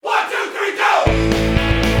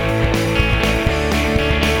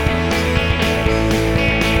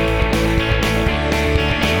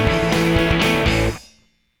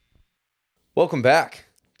Welcome back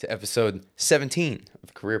to episode 17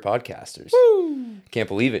 of Career Podcasters. Woo! Can't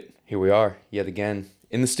believe it. Here we are yet again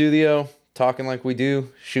in the studio, talking like we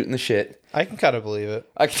do, shooting the shit. I can kind of believe it.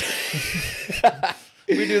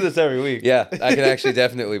 We do this every week. Yeah, I can actually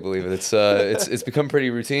definitely believe it. It's become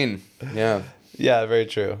pretty routine. Yeah. Yeah, very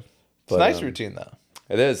true. It's a nice routine though.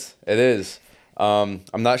 It is. I'm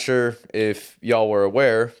not sure if y'all were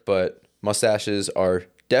aware, but mustaches are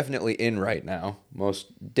definitely in right now.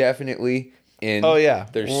 Most definitely in. Oh yeah,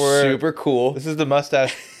 They're super cool. This is the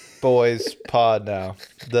Mustache Boys pod now.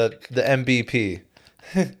 The MBP,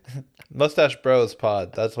 Mustache Bros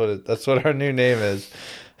pod. That's what our new name is.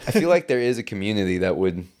 I feel like there is a community that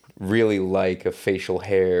would really like a facial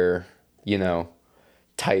hair,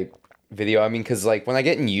 type video. I mean, because like when I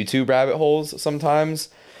get in YouTube rabbit holes, sometimes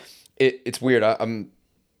it's weird. I'm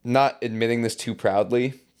not admitting this too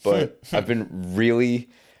proudly, but I've been really,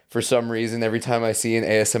 for some reason, every time I see an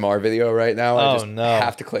ASMR video right now, I just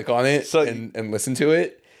have to click on it and listen to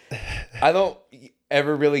it. I don't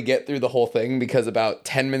ever really get through the whole thing because about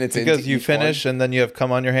 10 minutes into because you finish and then you have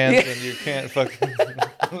cum on your hands and you can't fucking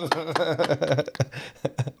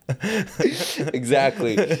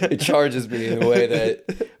Exactly. It charges me in a way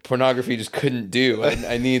that pornography just couldn't do.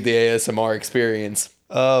 I need the ASMR experience.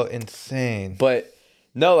 Oh, insane. But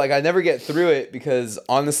no, like I never get through it because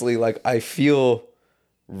honestly, like I feel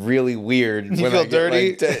really weird. You feel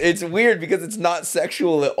dirty? It's weird because it's not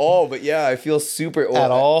sexual at all, but yeah, I feel super... At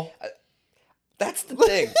all? That's the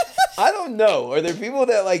thing. I don't know. Are there people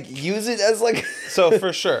that like use it as like... So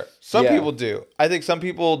for sure. Some people do. I think some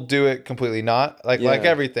people do it completely not. Like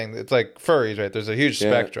everything. It's like furries, right? There's a huge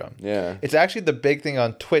spectrum. Yeah. It's actually the big thing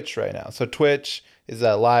on Twitch right now. So Twitch is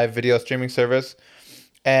a live video streaming service.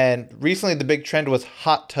 And recently the big trend was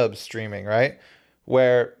hot tub streaming, right?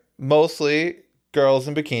 Where mostly girls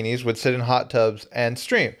in bikinis would sit in hot tubs and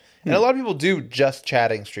stream. And a lot of people do just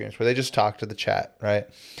chatting streams where they just talk to the chat, right?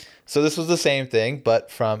 So this was the same thing,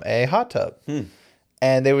 but from a hot tub.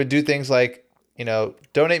 And they would do things like,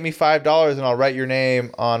 donate me $5 and I'll write your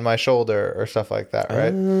name on my shoulder or stuff like that,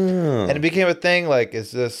 right? Oh. And it became a thing like,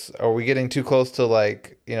 are we getting too close to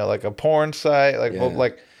like a porn site?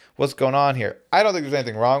 Like, what's going on here? I don't think there's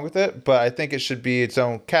anything wrong with it, but I think it should be its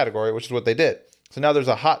own category, which is what they did. So now there's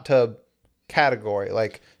a hot tub category,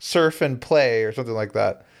 like surf and play or something like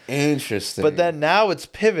that. Interesting. But then now it's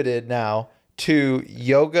pivoted to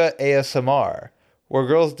yoga ASMR, where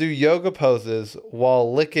girls do yoga poses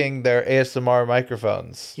while licking their ASMR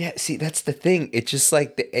microphones. Yeah, see, that's the thing. It's just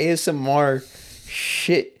like the ASMR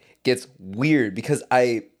shit gets weird because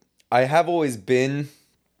I have always been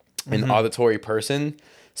an auditory person,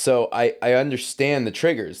 so I understand the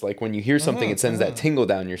triggers. Like when you hear something, it sends that tingle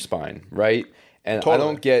down your spine, right? And I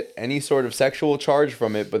don't get any sort of sexual charge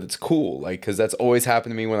from it, but it's cool. Like, because that's always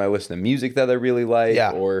happened to me when I listen to music that I really like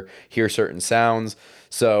or hear certain sounds.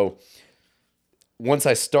 So once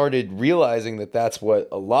I started realizing that that's what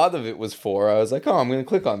a lot of it was for, I was like, oh, I'm going to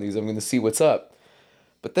click on these. I'm going to see what's up.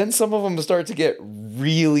 But then some of them start to get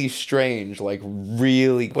really strange, like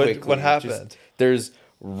really quickly. What happened? There's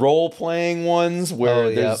role-playing ones where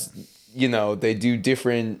they do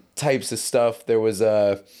different types of stuff. There was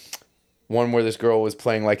one where this girl was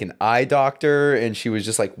playing like an eye doctor and she was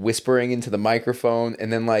just like whispering into the microphone,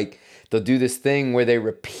 and then like they'll do this thing where they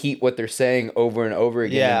repeat what they're saying over and over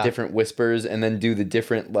again in different whispers, and then do the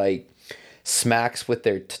different like smacks with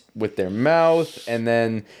their mouth, and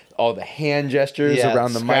then all the hand gestures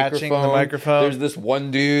around the microphone. There's this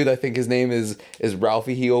one dude, I think his name is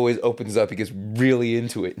Ralphie. He always opens up, he gets really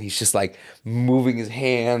into it, and he's just like moving his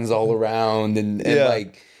hands all around and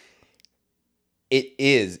like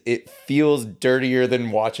it feels dirtier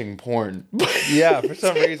than watching porn. Yeah, for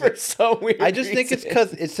some reason. For some weird I just think it's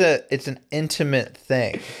because it's an intimate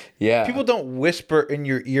thing. Yeah. People don't whisper in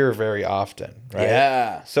your ear very often, right?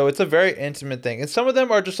 Yeah. So it's a very intimate thing. And some of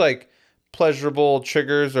them are just like pleasurable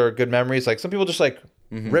triggers or good memories. Like some people just like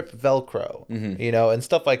rip Velcro, and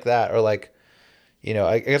stuff like that. Or like,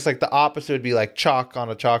 I guess like the opposite would be like chalk on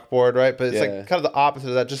a chalkboard, right? But it's like kind of the opposite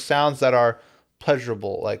of that, just sounds that are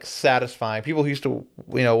pleasurable, like satisfying. People who used to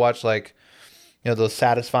watch like those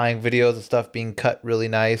satisfying videos of stuff being cut really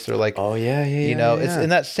nice, or like it's in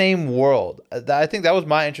that same world. I think that was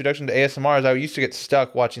my introduction to ASMR. Is I used to get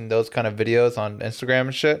stuck watching those kind of videos on Instagram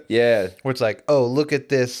and shit, where it's like, oh, look at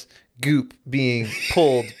this goop being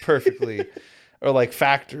pulled perfectly, or like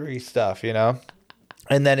factory stuff,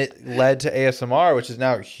 and then it led to ASMR, which is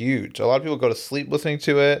now huge. A lot of people go to sleep listening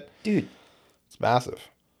to it. Dude, it's massive.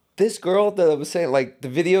 this girl that I was saying, like, the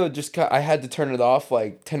video just got, I had to turn it off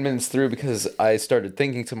like 10 minutes through because I started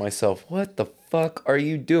thinking to myself, what the fuck are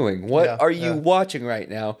you doing? What are you watching right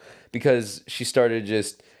now? Because she started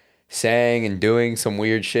just saying and doing some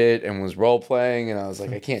weird shit and was role playing, and I was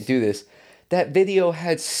like, I can't do this. That video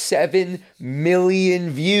had 7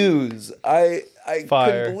 million views. I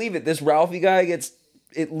couldn't believe it. This Ralphie guy gets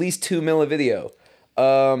at least 2 mil a video.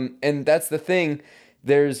 And that's the thing.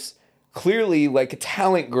 There's clearly like a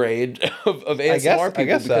talent grade of ASMR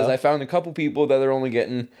people because I found a couple people that are only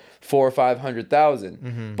getting 400,000 or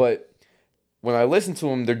 500,000. But when I listen to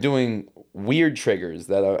them, they're doing weird triggers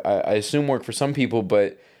that I assume work for some people,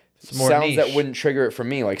 but sounds niche. That wouldn't trigger it for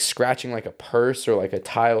me, like scratching like a purse or like a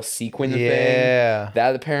tile sequin thing.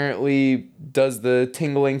 That apparently does the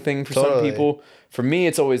tingling thing for some people. For me,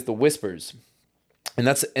 it's always the whispers. And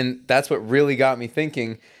that's what really got me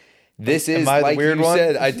thinking. This is like you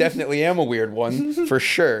said, I definitely am a weird one for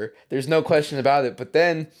sure. There's no question about it. But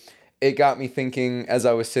then it got me thinking as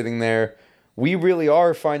I was sitting there, we really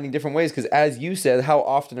are finding different ways because as you said, how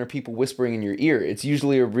often are people whispering in your ear? It's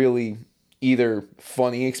usually a really either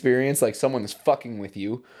funny experience, like someone is fucking with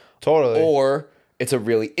you. Totally. Or it's a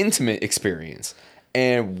really intimate experience.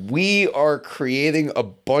 And we are creating a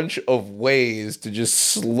bunch of ways to just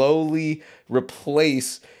slowly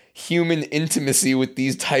replace human intimacy with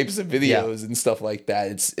these types of videos and stuff like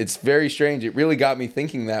that. It's very strange. It really got me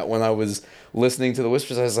thinking that when I was listening to the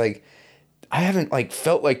whispers, I was like, I haven't like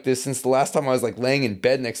felt like this since the last time I was like laying in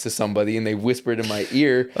bed next to somebody and they whispered in my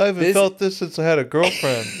ear. I haven't felt this since I had a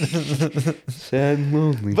girlfriend. Sad and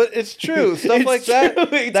lonely. But it's true. Stuff like that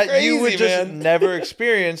that crazy, you would just never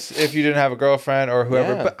experience if you didn't have a girlfriend or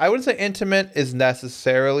whoever. Yeah. But I wouldn't say intimate is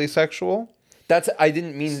necessarily sexual. I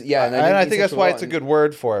didn't mean, and I think that's why it's a good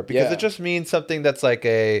word for it because it just means something that's like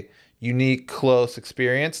a unique, close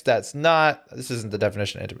experience. That's not, this isn't the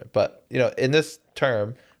definition of intimate, but you know, in this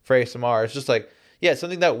term for ASMR, it's just like,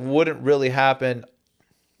 something that wouldn't really happen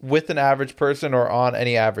with an average person or on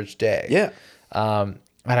any average day. Yeah. And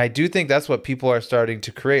I do think that's what people are starting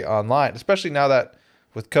to create online, especially now that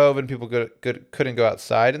with COVID, people couldn't go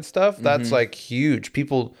outside and stuff. That's like huge.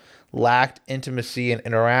 People lacked intimacy and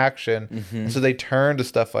interaction, and so they turned to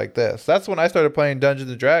stuff like this. That's when I started playing Dungeons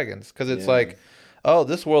and Dragons because it's like, oh,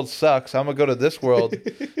 this world sucks. I'm gonna go to this world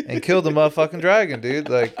and kill the motherfucking dragon, dude.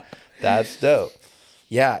 Like, that's dope.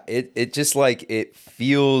 Yeah, it just like it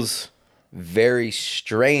feels very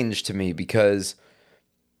strange to me because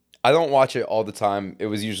I don't watch it all the time. It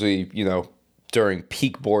was usually, during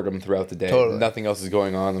peak boredom throughout the day. Totally. Nothing else is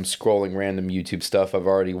going on. I'm scrolling random YouTube stuff. I've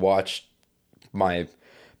already watched my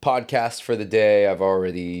podcast for the day. I've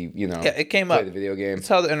already, it came played up. The video game. That's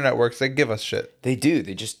how the internet works. They give us shit. They do.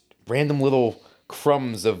 They just random little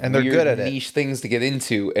crumbs of and they're weird good at niche things to get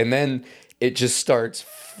into, and then it just starts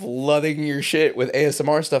flooding your shit with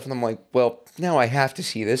ASMR stuff, and I'm like, well, now I have to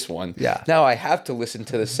see this one. Yeah. Now I have to listen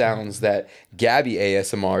to the sounds that Gabby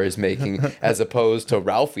ASMR is making as opposed to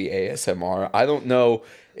Ralphie ASMR. I don't know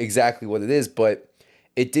exactly what it is, but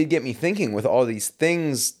it did get me thinking with all these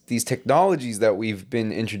things, these technologies that we've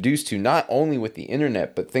been introduced to, not only with the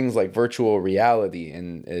internet, but things like virtual reality.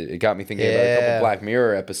 And it got me thinking about a couple Black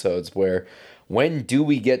Mirror episodes where when do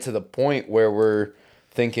we get to the point where we're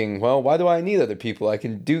thinking, well, why do I need other people? I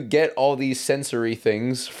can get all these sensory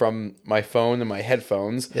things from my phone and my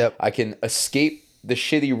headphones. Yep. I can escape the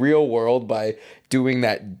shitty real world by doing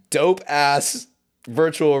that dope ass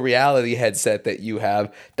virtual reality headset that you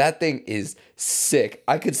have. That thing is sick.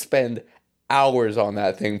 I could spend hours on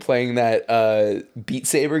that thing playing that Beat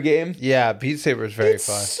Saber game. Yeah, Beat Saber is very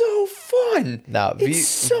fun. It's so fun. No, it's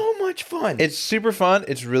so much fun. It's super fun.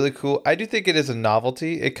 It's really cool. I do think it is a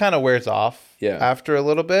novelty. It kind of wears off after a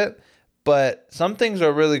little bit, but some things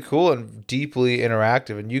are really cool and deeply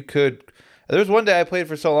interactive. And there was one day I played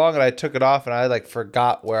for so long and I took it off and I like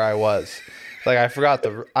forgot where I was. Like I forgot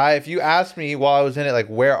if you asked me while I was in it, like,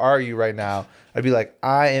 where are you right now? I'd be like,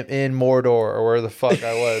 I am in Mordor or where the fuck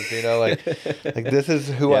I was, like this is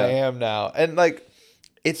who I am now. And like,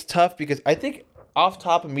 it's tough because I think off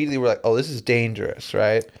top immediately we're like, oh, this is dangerous,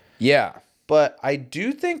 right? Yeah. But I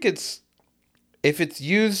do think if it's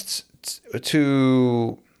used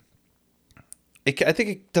to, I think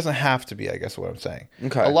it doesn't have to be, I guess what I'm saying.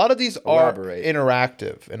 Okay. A lot of these are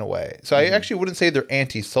interactive in a way. So I actually wouldn't say they're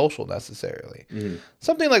antisocial necessarily.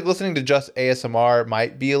 Something like listening to just ASMR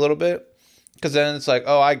might be a little bit. Because then it's like,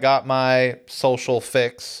 oh, I got my social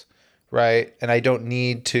fix, right? And I don't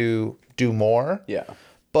need to do more. Yeah.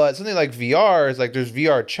 But something like VR is like there's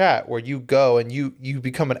VR chat where you go and you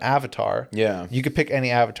become an avatar. Yeah. You could pick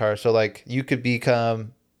any avatar. So like you could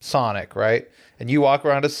become Sonic, right? And you walk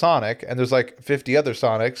around as Sonic, and there's like 50 other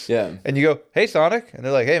Sonics. Yeah. And you go, hey, Sonic. And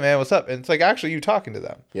they're like, hey, man, what's up? And it's like actually you talking to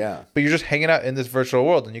them. Yeah. But you're just hanging out in this virtual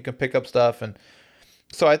world, and you can pick up stuff. And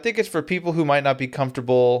so I think it's for people who might not be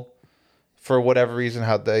comfortable for whatever reason,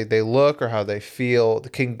 how they look or how they feel, they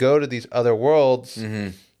can go to these other worlds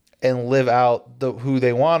and live out who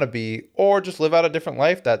they want to be, or just live out a different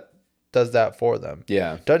life that does that for them.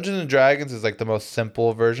 Yeah. Dungeons and Dragons is like the most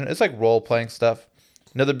simple version. It's like role playing stuff.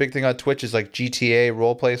 Another big thing on Twitch is like GTA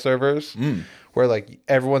role play servers, where like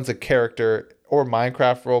everyone's a character, or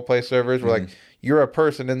Minecraft role play servers where like you're a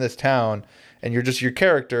person in this town and you're just your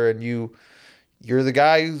character, and you're the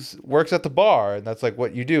guy who works at the bar, and that's like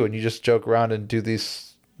what you do, and you just joke around and do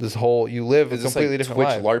this whole, you live a completely different Twitch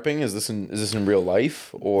life. LARPing? Is this in real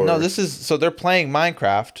life, or No, this is, so they're playing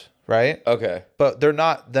Minecraft, right? Okay. But they're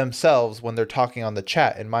not themselves when they're talking on the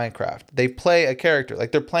chat in Minecraft. They play a character,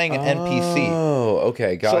 like they're playing an NPC. Oh,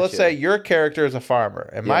 okay, gotcha. So let's say your character is a farmer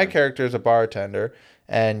and my character is a bartender,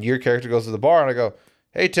 and your character goes to the bar, and I go,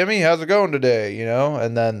 hey, Timmy, how's it going today? You know,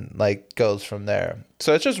 and then like goes from there.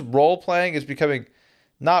 So it's just role playing is becoming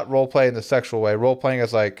not role play in the sexual way. Role playing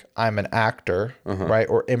is like I'm an actor, right?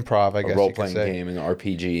 Or improv, I guess. role you could playing say. game, an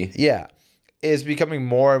RPG. Yeah, is becoming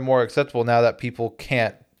more and more acceptable now that people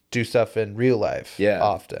can't do stuff in real life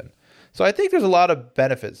often. So I think there's a lot of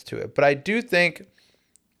benefits to it, but I do think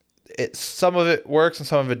some of it works and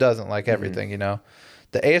some of it doesn't, like everything, you know.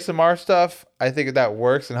 The ASMR stuff, I think that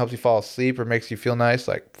works and helps you fall asleep or makes you feel nice,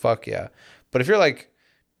 like fuck yeah. But if you're like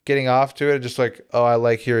getting off to it, just like, oh, I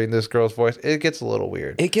like hearing this girl's voice, it gets a little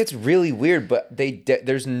weird. It gets really weird, but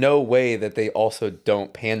there's no way that they also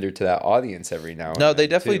don't pander to that audience every now and No, then, they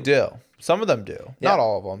definitely too. do. Some of them do. Not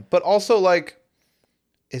all of them. But also, like,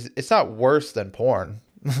 it's not worse than porn.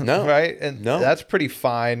 No. Right? And that's pretty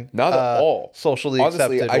fine. Not at all. Socially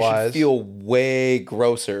Honestly, accepted I should feel way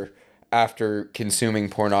grosser after consuming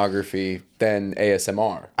pornography than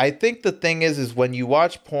ASMR. I think the thing is when you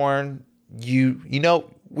watch porn, you know,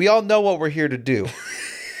 we all know what we're here to do.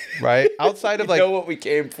 Right? Outside of like, know what we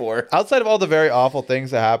came for. Outside of all the very awful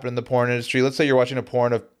things that happen in the porn industry, let's say you're watching a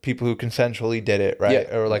porn of people who consensually did it, right?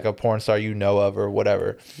 Yeah. Or like a porn star you know of or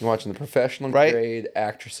whatever. You're watching the professional Right? grade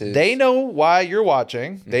actresses. They know why you're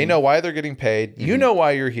watching. They know why they're getting paid. You know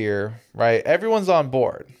why you're here, right? Everyone's on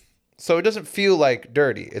board. So it doesn't feel like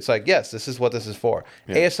dirty. It's like, yes, this is what this is for.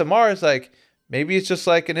 ASMR is like, maybe it's just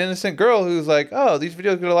like an innocent girl who's like, oh, these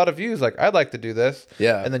videos get a lot of views. Like, I'd like to do this.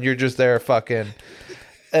 Yeah. And then you're just there fucking...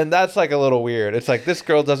 And that's like a little weird. It's like this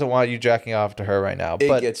girl doesn't want you jacking off to her right now.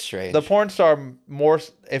 It gets strange. The porn star, more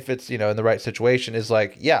if it's, you know, in the right situation, is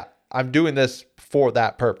like, yeah, I'm doing this for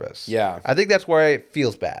that purpose. Yeah. I think that's where it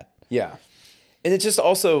feels bad. Yeah. And it just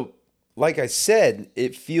also, like I said,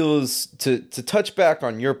 it feels, to touch back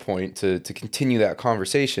on your point, to continue that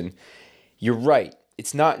conversation, you're right.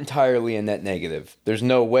 It's not entirely a net negative. There's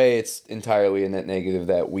no way it's entirely a net negative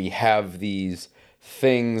that we have these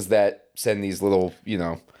things that send these little, you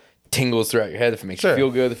know, tingles throughout your head if it makes you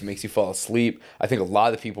feel good, if it makes you fall asleep. I think a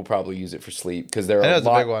lot of people probably use it for sleep because there are a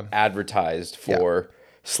lot advertised for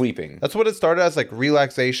sleeping. That's what it started as, like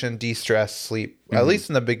relaxation, de-stress, sleep. At least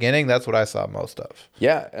in the beginning, that's what I saw most of.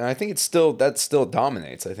 Yeah, and I think that still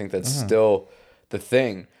dominates. I think that's still the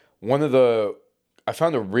thing. I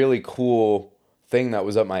found a really cool thing that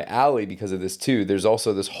was up my alley because of this too. There's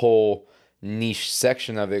also this whole niche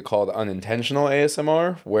section of it called unintentional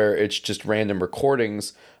ASMR, where it's just random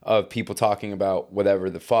recordings of people talking about whatever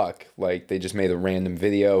the fuck. Like they just made a random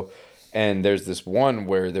video, and there's this one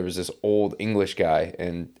where there was this old English guy,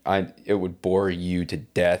 and it would bore you to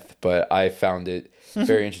death, but I found it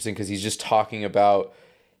very interesting because he's just talking about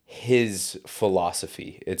his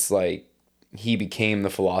philosophy. It's like he became the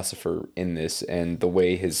philosopher in this, and the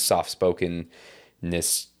way his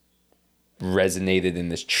soft-spokenness resonated in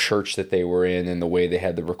this church that they were in, and the way they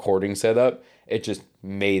had the recording set up, it just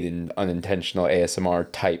made an unintentional ASMR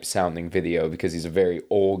type sounding video because he's a very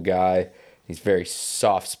old guy. He's very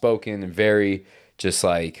soft spoken and very just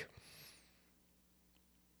like,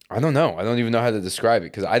 I don't know. I don't even know how to describe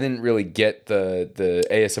it because I didn't really get the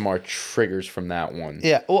ASMR triggers from that one.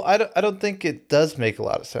 Yeah, well, I don't think it does make a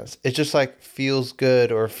lot of sense. It just like feels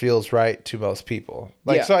good or feels right to most people.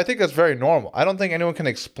 Like, so I think that's very normal. I don't think anyone can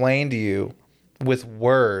explain to you with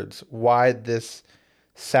words why this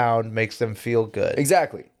sound makes them feel good.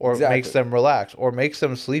 Exactly. Or makes them relax or makes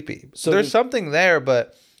them sleepy. So there's something there,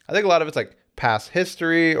 but I think a lot of it's like past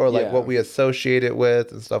history or like what we associate it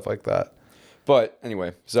with and stuff like that. But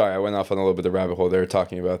anyway, sorry, I went off on a little bit of rabbit hole there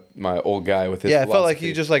talking about my old guy with his philosophy. I felt like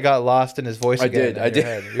you just like got lost in his voice again. I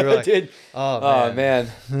did. You were like, I did. Oh man.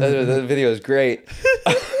 That video is great.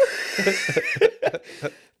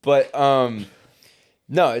 But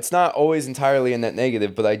no, it's not always entirely a net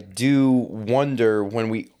negative, but I do wonder when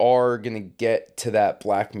we are going to get to that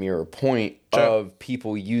Black Mirror point of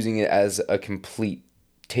people using it as a complete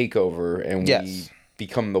takeover and we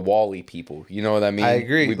become the Wall-E people. You know what I mean? I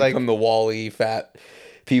agree. We become the Wall-E fat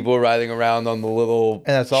people riding around on the little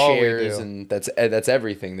and that's all chairs, we do. and that's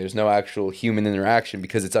everything. There's no actual human interaction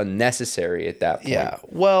because it's unnecessary at that point. Yeah.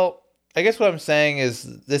 Well, I guess what I'm saying is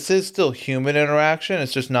this is still human interaction.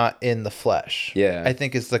 It's just not in the flesh. Yeah. I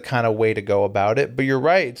think it's the kind of way to go about it. But you're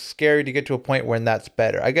right. It's scary to get to a point when that's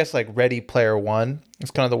better. I guess like Ready Player One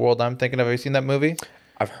is kind of the world I'm thinking of. Have you seen that movie?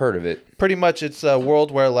 I've heard of it. Pretty much it's a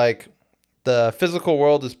world where like the physical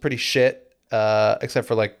world is pretty shit, except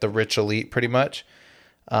for like the rich elite pretty much.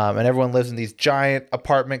 And everyone lives in these giant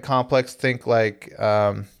apartment complex. Think like,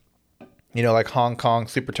 like Hong Kong,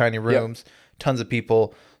 super tiny rooms, tons of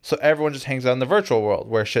people. So everyone just hangs out in the virtual world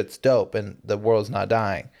where shit's dope and the world's not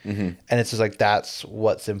dying. Mm-hmm. And it's just like, that's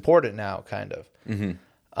what's important now, kind of.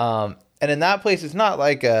 Mm-hmm. And in that place, it's not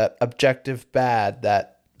like a objective bad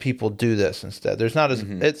that people do this instead. There's not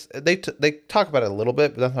as, they talk about it a little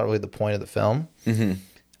bit, but that's not really the point of the film.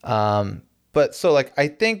 Mm-hmm. But so like, I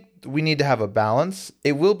think we need to have a balance.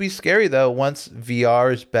 It will be scary though, once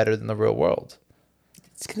VR is better than the real world.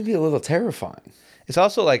 It's going to be a little terrifying. It's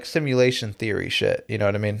also like simulation theory shit. You know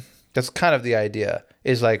what I mean? That's kind of the idea.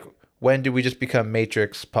 Is like, when do we just become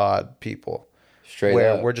Matrix pod people? Straight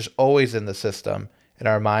where up. we're just always in the system and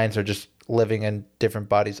our minds are just living in different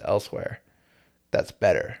bodies elsewhere. That's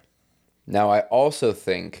better. Now, I also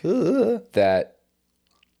think that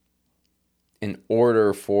in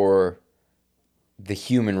order for the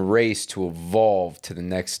human race to evolve to the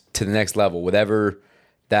next level, whatever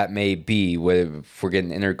that may be, if we're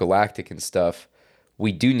getting intergalactic and stuff,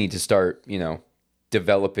 we do need to start,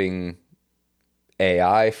 developing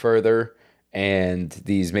AI further and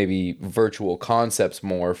these maybe virtual concepts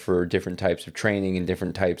more for different types of training and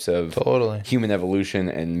different types of human evolution,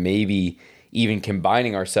 and maybe even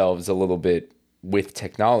combining ourselves a little bit with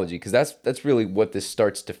technology, because that's really what this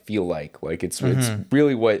starts to feel like. Like it's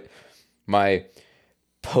really what my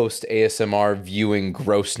post ASMR viewing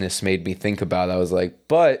grossness made me think about. I was like,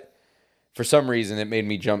 but for some reason, it made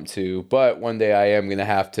me jump to, but one day I am going to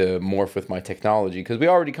have to morph with my technology, because we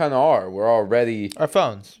already kind of are. We're already... Our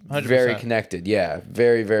phones, 100%. Very connected, yeah.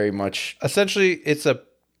 Very, very much. Essentially, it's a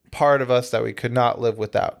part of us that we could not live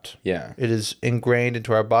without. Yeah. It is ingrained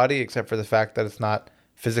into our body, except for the fact that it's not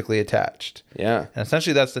physically attached. Yeah. And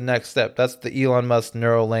essentially, that's the next step. That's the Elon Musk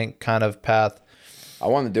Neuralink kind of path. I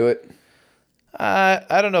want to do it.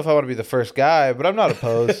 I don't know if I want to be the first guy, but I'm not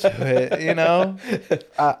opposed to it,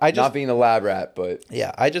 I just, not being a lab rat, but...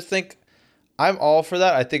 Yeah, I just think I'm all for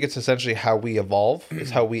that. I think it's essentially how we evolve. It's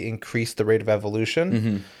how we increase the rate of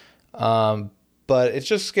evolution. Mm-hmm. But it's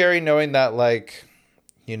just scary knowing that, like,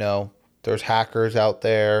 there's hackers out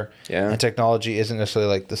there. Yeah. And technology isn't necessarily,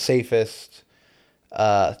 like, the safest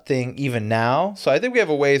thing even now. So I think we have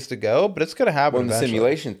a ways to go, but it's going to happen eventually. The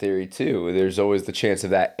simulation theory, too. There's always the chance of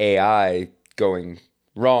that AI going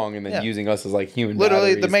wrong and then using us as like human literally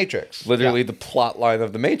batteries. The Matrix. Literally the plot line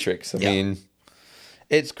of the Matrix. I mean,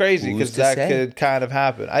 it's crazy because that could kind of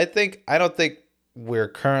happen. I don't think we're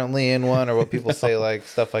currently in one, or what people say, like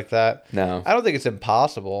stuff like that. No, I don't think it's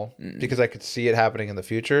impossible because I could see it happening in the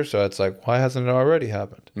future. So it's like, why hasn't it already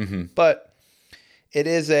happened? Mm-hmm. But it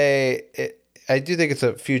is I do think it's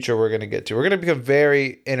a future we're going to get to. We're going to become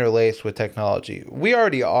very interlaced with technology. We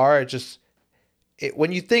already are.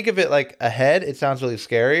 When you think of it like ahead, it sounds really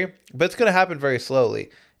scary, but it's going to happen very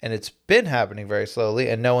slowly. And it's been happening very slowly,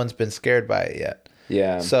 and no one's been scared by it yet.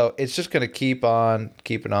 Yeah. So it's just going to keep on,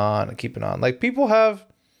 keeping on, and keeping on. Like, people have,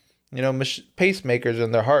 pacemakers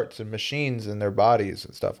in their hearts and machines in their bodies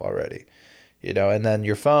and stuff already. And then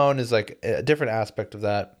your phone is like a different aspect of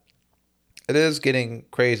that. It is getting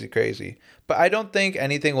crazy, crazy. But I don't think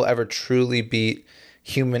anything will ever truly beat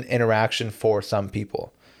human interaction for some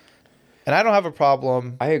people. And I don't have a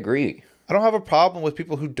problem. I agree. I don't have a problem with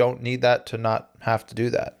people who don't need that to not have to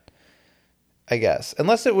do that, I guess.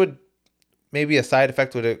 Unless it would, maybe a side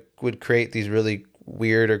effect would create these really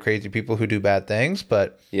weird or crazy people who do bad things.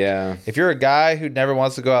 But yeah, if you're a guy who never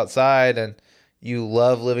wants to go outside and you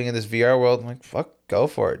love living in this VR world, I'm like, fuck, go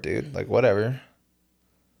for it, dude. Like, whatever.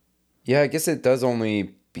 Yeah, I guess it does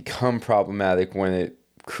only become problematic when it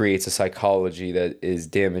creates a psychology that is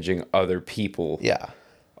damaging other people. Yeah.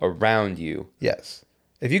 Around you. Yes.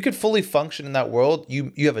 If you could fully function in that world,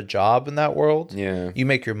 you have a job in that world. Yeah. You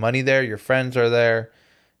make your money there. Your friends are there.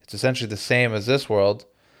 It's essentially the same as this world.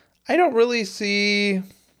 I don't really see...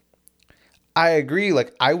 I agree.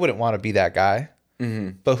 Like, I wouldn't want to be that guy.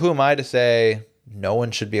 Mm-hmm. But who am I to say no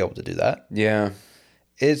one should be able to do that. Yeah.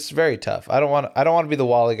 It's very tough. I don't want to be the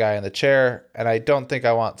Wally guy in the chair, and I don't think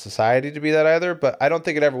I want society to be that either, but I don't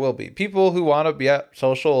think it ever will be. People who want to be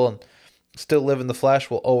social and still live in the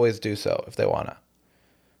flesh will always do so if they want to.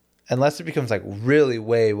 Unless it becomes like really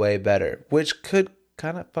way, way better, which could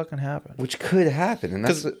kind of fucking happen. Which could happen. And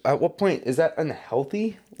that's at what point is that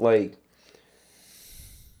unhealthy? Like,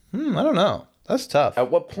 I don't know. That's tough.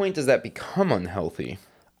 at what point does that become unhealthy?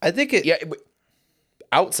 I think it. Yeah,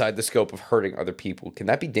 outside the scope of hurting other people, can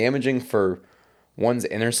that be damaging for one's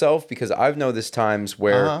inner self? Because I've noticed times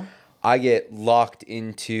where I get locked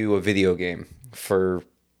into a video game for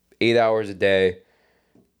 8 hours a day,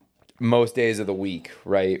 most days of the week,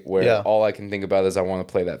 right? Where all I can think about is I want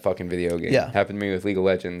to play that fucking video game. Yeah. Happened to me with League of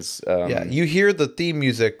Legends. You hear the theme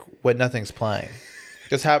music when nothing's playing.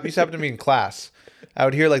 Used to happen to me in class. I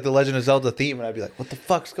would hear like the Legend of Zelda theme, and I'd be like, "What the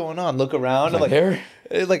fuck's going on?" Look around, Like,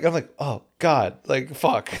 I'm like, "Oh God, like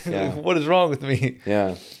fuck, Yeah. what is wrong with me?"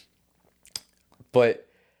 Yeah. But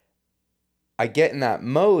I get in that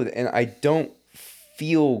mode and I don't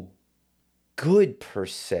feel good per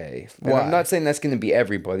se. And Why? I'm not saying that's going to be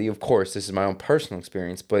everybody. Of course, this is my own personal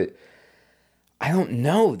experience, but I don't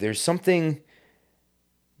know. There's something,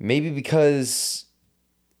 maybe because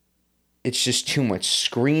it's just too much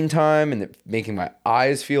screen time and it making my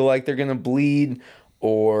eyes feel like they're going to bleed,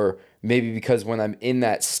 or maybe because when I'm in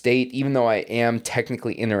that state, even though I am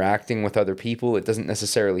technically interacting with other people, it doesn't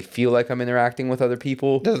necessarily feel like I'm interacting with other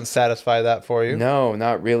people. Doesn't satisfy that for you? No,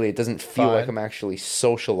 not really. It doesn't feel Fine. like I'm actually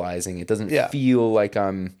socializing. It doesn't Yeah. feel like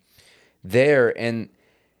I'm there. And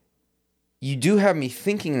you do have me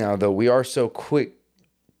thinking now, though, we are so quick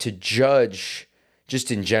to judge, just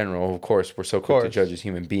in general. Of course, we're so quick to judge as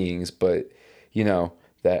human beings, but, you know,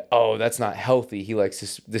 that, oh, that's not healthy.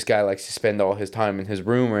 This guy likes to spend all his time in his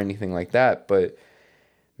room or anything like that. But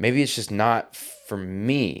maybe it's just not for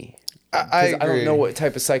me. I agree. I don't know what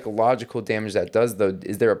type of psychological damage that does, though.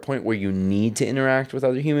 Is there a point where you need to interact with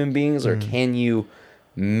other human beings, or can you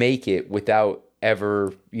make it without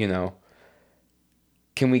ever,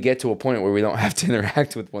 can we get to a point where we don't have to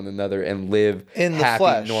interact with one another and live in the happy,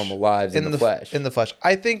 flesh, normal lives in the flesh? In the flesh.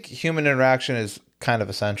 I think human interaction is kind of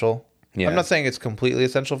essential. Yeah. I'm not saying it's completely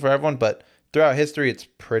essential for everyone, but throughout history, it's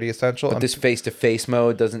pretty essential. But this face-to-face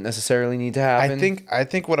mode doesn't necessarily need to happen. I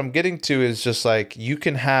think what I'm getting to is just like, you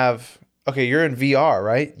can have, okay, you're in VR,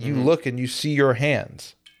 right? You look and you see your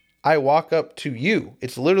hands. I walk up to you.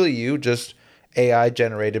 It's literally you, just AI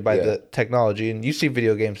generated by the technology. And you see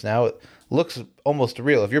video games now, it looks almost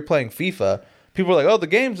real. If you're playing FIFA, people are like, oh, the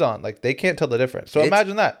game's on. Like, they can't tell the difference. So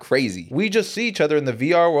imagine that. Crazy. We just see each other in the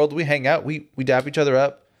VR world. We hang out. We dap each other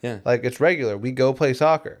up. Yeah. Like, it's regular. We go play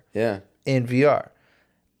soccer. Yeah. In VR.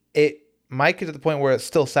 It might get to the point where it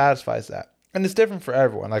still satisfies that. And it's different for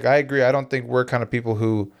everyone. Like, I agree. I don't think we're kind of people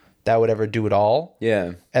who that would ever do it all.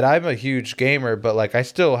 Yeah. And I'm a huge gamer, but like, I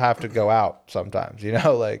still have to go out sometimes,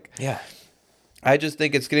 like, Yeah. I just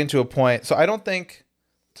think it's getting to a point. So I don't think,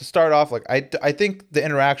 to start off, like, I think the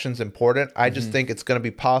interaction's important. I just think it's going to be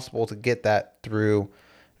possible to get that through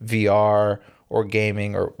VR or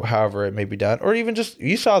gaming or however it may be done. Or even just,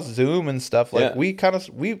 you saw Zoom and stuff. Like, we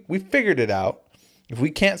figured it out. If we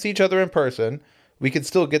can't see each other in person, we can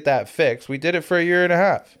still get that fixed. We did it for a year and a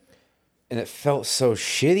half. And it felt so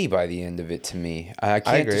shitty by the end of it to me. I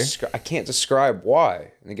agree. I can't describe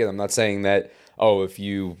why. And again, I'm not saying that, oh, if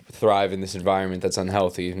you thrive in this environment that's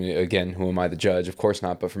unhealthy, again, who am I to judge? Of course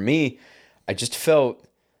not. But for me, I just felt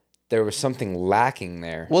there was something lacking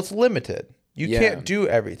there. Well, it's limited. You can't do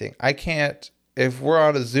everything. I can't, if we're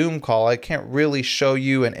on a Zoom call, I can't really show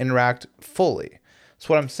you and interact fully.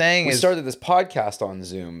 So what I'm saying We is, started this podcast on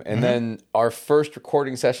Zoom, and then our first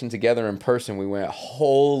recording session together in person, we went,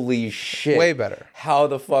 holy shit. Way better. How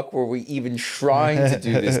the fuck were we even trying to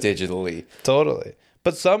do this digitally? totally.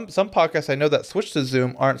 But some podcasts I know that switch to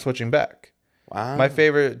Zoom aren't switching back. Wow. My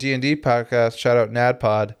favorite D&D podcast, shout out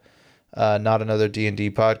NADPod, not another D&D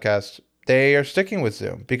podcast. They are sticking with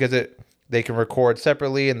Zoom because they can record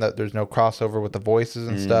separately and there's no crossover with the voices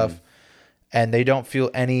and stuff. And they don't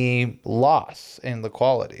feel any loss in the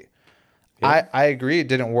quality. Yeah. I agree it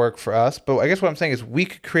didn't work for us, but I guess what I'm saying is we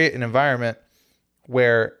could create an environment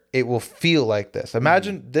where it will feel like this.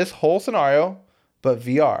 Imagine this whole scenario, but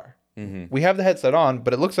VR. We have the headset on,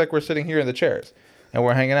 but it looks like we're sitting here in the chairs and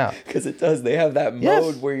we're hanging out. Because it does. They have that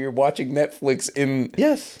mode where you're watching Netflix in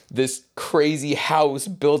this crazy house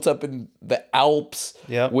built up in the Alps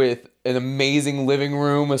with an amazing living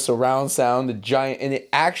room, a surround sound, a giant, and it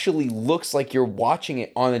actually looks like you're watching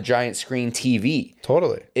it on a giant screen TV.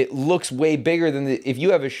 Totally. It looks way bigger than if you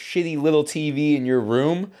have a shitty little TV in your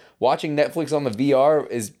room, watching Netflix on the VR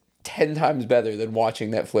is 10 times better than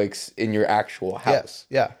watching Netflix in your actual house. Yes,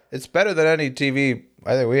 yeah, it's better than any TV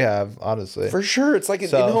I think we have, honestly. For sure, it's like an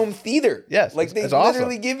So- in-home theater. Yes, like they it's awesome.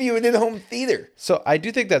 literally give you an in-home theater. So I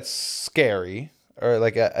do think that's scary, or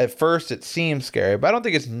like at first it seems scary, but I don't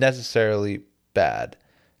think it's necessarily bad.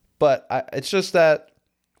 But it's just that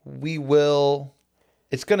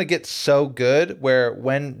it's going to get so good where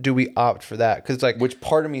when do we opt for that? Because like, Which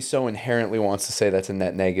part of me so inherently wants to say that's a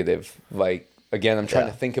net negative. Like, again, I'm trying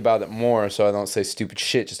to think about it more so I don't say stupid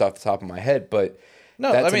shit just off the top of my head. But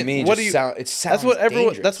no, that I to mean, me what just do you? it sounds That's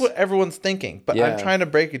dangerous. what everyone's thinking. But Yeah. I'm trying to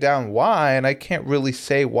break it down why, and I can't really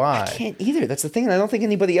say why. I can't either. That's the thing. And I don't think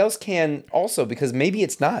anybody else can also, because maybe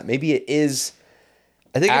it's not. Maybe it is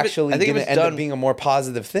I think actually I think going if to it's end done, up being a more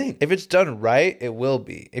positive thing. if it's done right, it will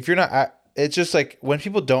be. If you're not, it's just like when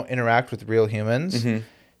people don't interact with real humans,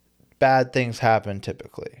 bad things happen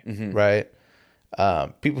typically, right?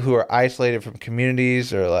 People who are isolated from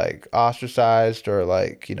communities or like ostracized or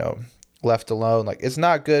like, left alone, like it's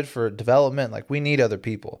not good for development. Like we need other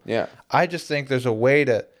people. Yeah. I just think there's a way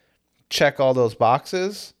to check all those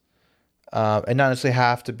boxes and not necessarily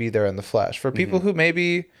have to be there in the flesh. For people who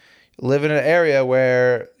maybe live in an area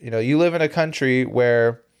where, you live in a country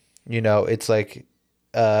where, it's like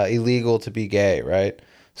illegal to be gay, right?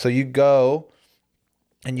 So you go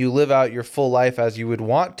and you live out your full life as you would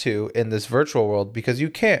want to in this virtual world because you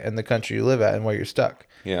can't in the country you live at and where you're stuck.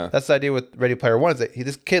 Yeah. That's the idea with Ready Player One is that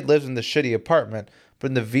this kid lives in this shitty apartment,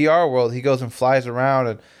 but in the VR world, he goes and flies around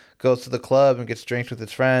and goes to the club and gets drinks with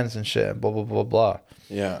his friends and shit, and blah, blah, blah, blah.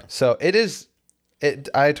 Yeah. So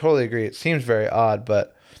I totally agree. It seems very odd,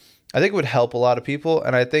 but I think it would help a lot of people.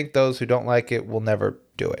 And I think those who don't like it will never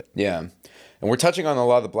do it. Yeah. And we're touching on a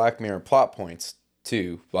lot of the Black Mirror plot points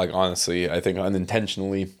too. Like, honestly, I think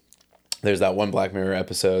unintentionally, there's that one Black Mirror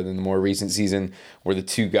episode in the more recent season where the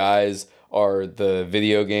two guys are the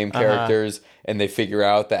video game characters and they figure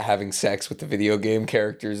out that having sex with the video game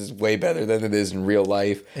characters is way better than it is in real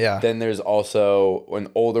life. Yeah. Then there's also an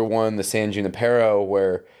older one, the San Junipero,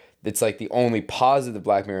 where it's like the only positive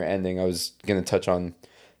Black Mirror ending. I was going to touch on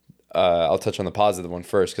I'll touch on the positive one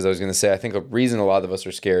first, because I was going to say I think a reason a lot of us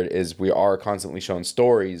are scared is we are constantly shown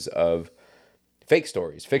stories of fake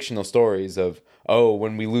stories, fictional stories of, oh,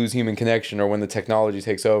 when we lose human connection or when the technology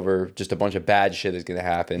takes over, just a bunch of bad shit is going to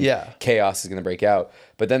happen. Yeah. Chaos is going to break out.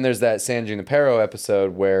 But then there's that San Junipero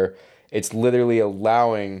episode where it's literally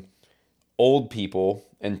allowing old people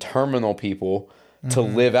and terminal people to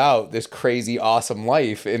live out this crazy, awesome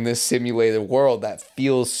life in this simulated world that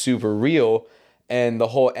feels super real. And the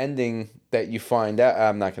whole ending that you find out,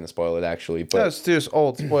 I'm not going to spoil it actually, but It's just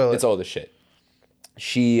old. Spoil it. it's old as shit.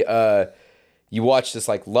 You watch this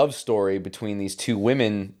like love story between these two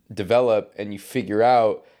women develop, and you figure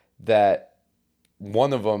out that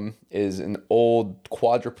one of them is an old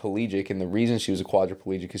quadriplegic, and the reason she was a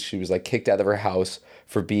quadriplegic is she was like kicked out of her house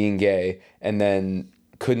for being gay, and then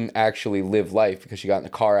couldn't actually live life because she got in a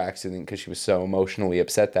car accident because she was so emotionally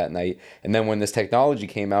upset that night. And then when this technology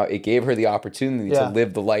came out, it gave her the opportunity to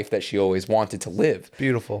live the life that she always wanted to live.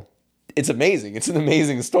 Beautiful. It's amazing. It's an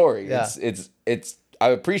amazing story. Yeah. It's I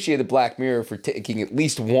appreciated Black Mirror for taking at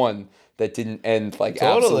least one that didn't end like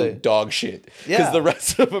Totally. absolute dog shit. Because Yeah. the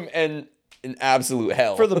rest of them end in absolute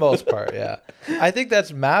hell. For the most part, yeah. I think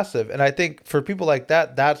that's massive. And I think for people like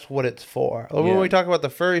that, that's what it's for. When Yeah. we talk about the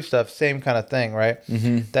furry stuff, same kind of thing, right?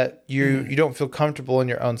 Mm-hmm. That you don't feel comfortable in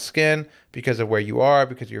your own skin because of where you are,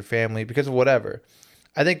 because of your family, because of whatever.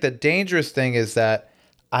 I think the dangerous thing is that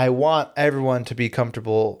I want everyone to be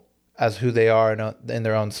comfortable as who they are in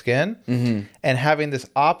their own skin. Mm-hmm. And having this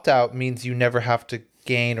opt-out means you never have to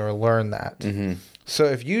gain or learn that. Mm-hmm. So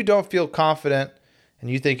if you don't feel confident and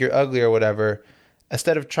you think you're ugly or whatever,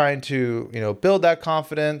 instead of trying to, build that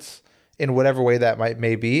confidence in whatever way that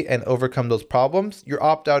may be and overcome those problems, your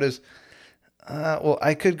opt-out is, well,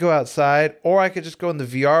 I could go outside, or I could just go in the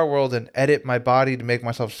VR world and edit my body to make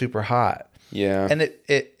myself super hot. Yeah. And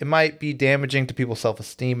it might be damaging to people's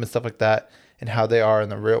self-esteem and stuff like that and how they are in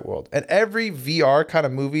the real world. And every VR kind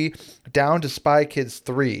of movie, down to Spy Kids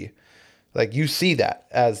 3, like you see that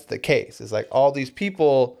as the case. It's like all these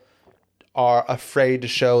people are afraid to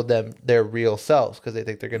show them their real selves because they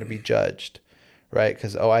think they're going to be judged, right?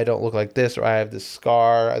 Because, oh, I don't look like this, or I have this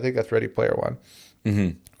scar. I think that's Ready Player One.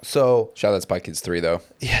 Mm-hmm. So, Shout out Spy Kids 3 though.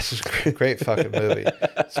 yes, it's a great fucking movie.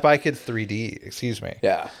 Spy Kids 3D, excuse me.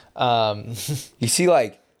 Yeah. You see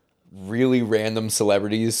like really random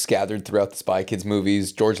celebrities scattered throughout the Spy Kids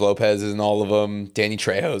movies. George Lopez is in all of them. Danny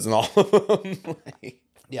Trejo's in all of them.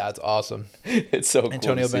 Yeah, it's awesome. It's so cool.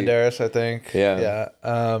 Antonio to see. Banderas, I think. Yeah.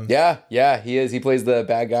 Yeah. Yeah, he is. He plays the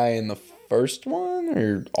bad guy in the first one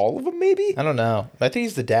or all of them, maybe. I don't know. I think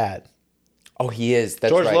he's the dad. Oh, he is.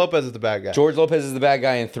 That's George right. Lopez is the bad guy. George Lopez is the bad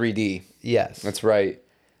guy in 3D. Yes. That's right.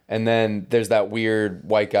 And then there's that weird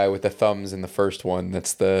white guy with the thumbs in the first one.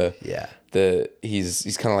 That's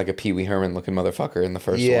he's kind of like a Pee Wee Herman looking motherfucker in the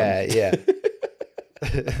first one. Yeah.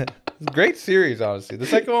 Great series, honestly. The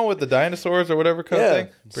second one with the dinosaurs or whatever kind of thing.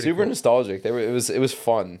 Super nostalgic. It was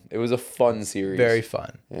fun. It was a fun series. Very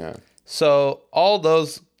fun. Yeah. So all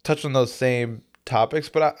those touch on those same topics,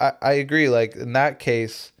 but I agree. Like in that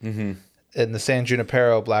case, in the San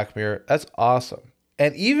Junipero Black Mirror, that's awesome.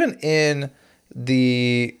 And even in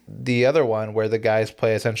the other one where the guys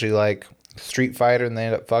play essentially like Street Fighter and they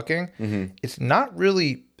end up fucking, it's not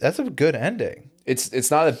really. That's a good ending.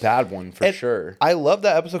 It's not a bad one for sure. I love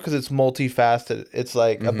that episode because it's multifaceted. It's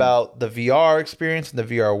like about the VR experience and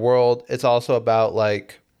the VR world. It's also about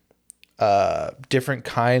like different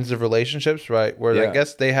kinds of relationships, right? Where I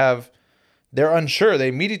guess they're unsure.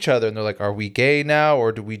 They meet each other and they're like, are we gay now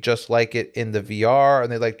or do we just like it in the VR?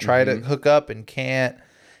 And they like try to hook up and can't.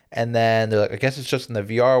 And then they're like, I guess it's just in the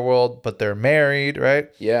VR world, but they're married, right?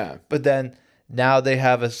 Yeah. But then now they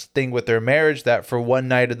have a thing with their marriage that for one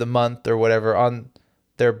night of the month or whatever on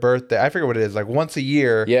their birthday, I forget what it is, like once a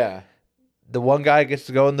year. Yeah. The one guy gets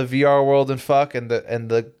to go in the VR world and fuck, and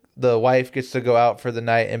the wife gets to go out for the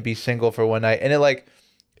night and be single for one night. And it like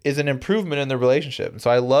is an improvement in the relationship. And so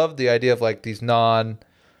I love the idea of like these non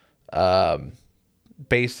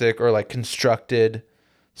basic or like constructed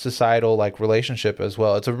societal like relationship as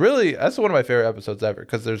well. That's one of my favorite episodes ever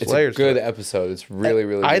because there's layers. It's a good episode. It's really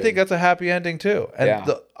good. I think that's a happy ending too. And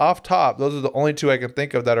off top, those are the only two I can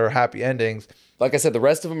think of that are happy endings. Like I said, the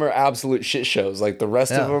rest of them are absolute shit shows. Like the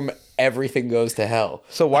rest of them, everything goes to hell.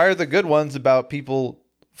 So why are the good ones about people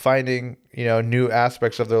finding, new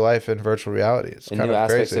aspects of their life in virtual reality? It's kind new of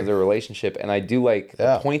aspects crazy. of their relationship. And I do like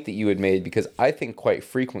the point that you had made because I think quite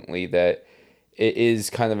frequently that it is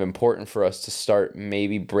kind of important for us to start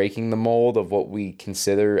maybe breaking the mold of what we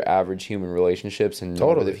consider average human relationships and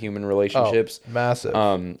normative human relationships. Massive.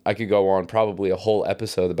 I could go on probably a whole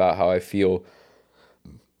episode about how I feel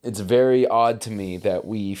it's very odd to me that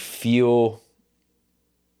we feel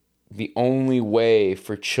the only way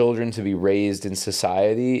for children to be raised in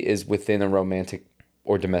society is within a romantic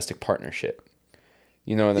or domestic partnership.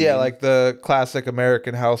 You know what I mean? Yeah, like the classic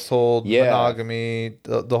American household, monogamy,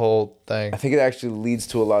 the whole thing. I think it actually leads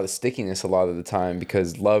to a lot of stickiness a lot of the time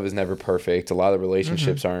because love is never perfect. A lot of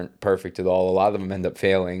relationships aren't perfect at all. A lot of them end up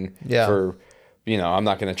failing for, I'm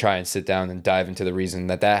not going to try and sit down and dive into the reason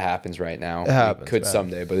that happens right now. It happens, could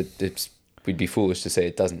someday, but we'd be foolish to say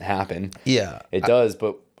it doesn't happen. Yeah. It does,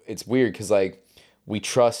 but it's weird because, like, we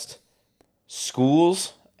trust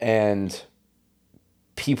schools and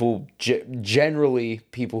people, generally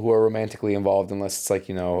people who are romantically involved, unless it's like,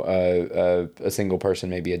 a single person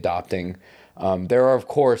maybe adopting. There are, of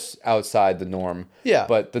course, outside the norm. Yeah.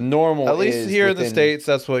 But the normal at least is here in the within, States,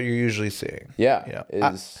 that's what you're usually seeing. Yeah.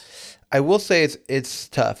 I will say it's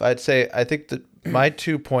tough. I think that my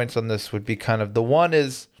 2 points on this would be kind of, the one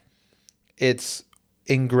is it's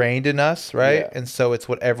ingrained in us, right? Yeah. And so it's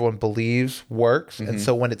what everyone believes works. And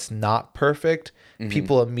so when it's not perfect,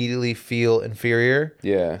 people immediately feel inferior.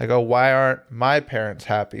 Yeah. Like, oh, why aren't my parents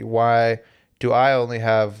happy? Why do I only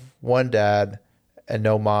have one dad and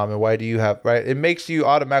no mom? And why do you have, right? It makes you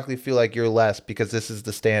automatically feel like you're less because this is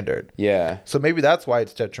the standard. Yeah. So maybe that's why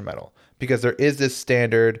it's detrimental, because there is this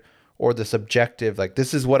standard or this objective, like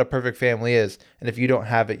this is what a perfect family is. And if you don't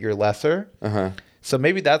have it, you're lesser. So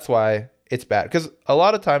maybe that's why it's bad. Because a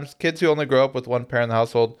lot of times kids who only grow up with one parent in the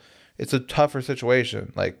household, it's a tougher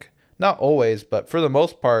situation. Like, not always, but for the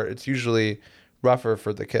most part, it's usually rougher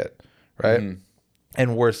for the kid, right?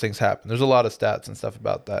 And worse things happen. There's a lot of stats and stuff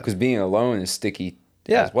about that. Because being alone is sticky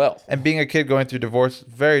as well. And being a kid going through divorce,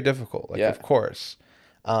 very difficult. Like, of course.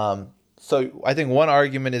 So I think one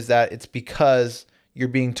argument is that it's because you're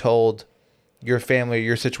being told your family,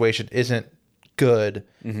 your situation isn't good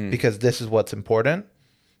because this is what's important.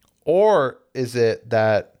 Or is it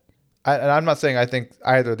that, and I'm not saying I think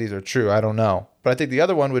either of these are true. I don't know. But I think the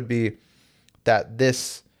other one would be that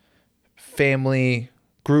this family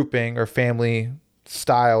grouping or family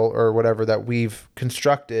style or whatever that we've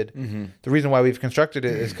constructed, the reason why we've constructed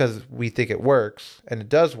it is because we think it works, and it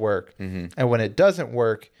does work. And when it doesn't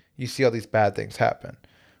work, you see all these bad things happen.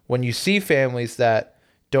 When you see families that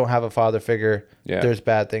don't have a father figure, there's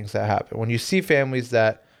bad things that happen. When you see families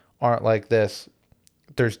that aren't like this,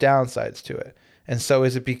 there's downsides to it. And so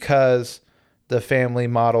is it because the family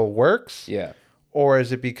model works? Yeah. Or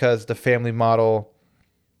is it because the family model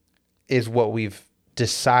is what we've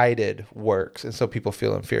decided works and so people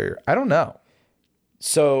feel inferior? I don't know.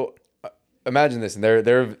 So imagine this, and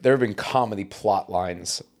there have been comedy plot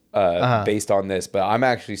lines based on this, but I'm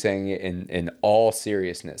actually saying it in all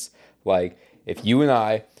seriousness. Like, if you and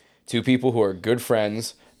I, two people who are good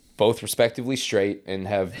friends, both respectively straight and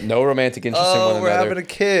have no romantic interest in one another, we're having a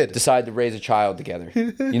kid, decide to raise a child together.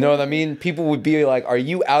 You know what I mean? People would be like, "Are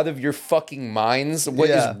you out of your fucking minds?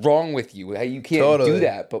 What is wrong with you? You can't do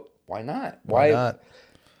that." But why not? Why not?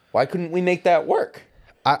 Why couldn't we make that work?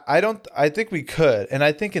 I think we could. And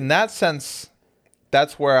I think in that sense,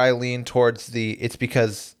 that's where I lean towards it's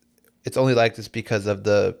because it's only like this because of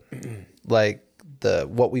the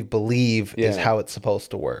what we believe is how it's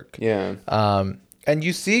supposed to work. Yeah. And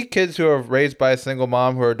you see kids who are raised by a single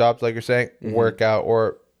mom who are adopted, like you're saying, work out,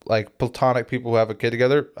 or like platonic people who have a kid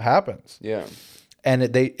together, happens. Yeah. And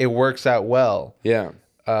it works out well. Yeah.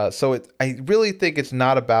 So I really think it's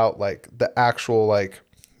not about like the actual like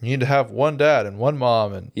you need to have one dad and one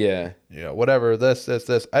mom and whatever this.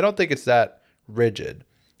 I don't think it's that rigid.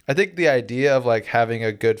 I think the idea of like having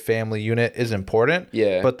a good family unit is important.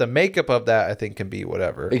 Yeah. But the makeup of that I think can be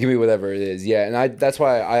whatever. It can be whatever it is. Yeah. And that's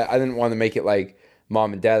why I didn't want to make it like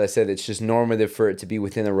mom and dad. I said it's just normative for it to be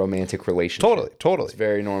within a romantic relationship. Totally. It's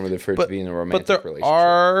very normative for it to be in a romantic relationship. But there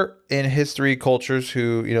are in history cultures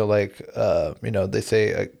who, they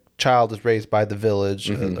say a child is raised by the village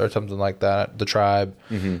or something like that, the tribe,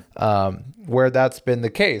 where that's been the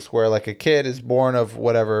case, where like a kid is born of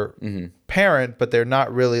whatever parent, but they're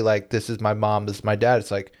not really like, this is my mom, this is my dad.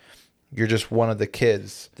 It's like, you're just one of the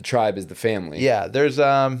kids. The tribe is the family. Yeah. There's,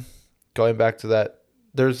 going back to that,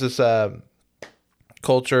 there's this,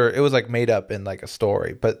 culture. It was like made up in like a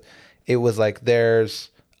story, but it was like, there's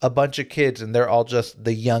a bunch of kids and they're all just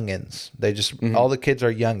the youngins. They just, all the kids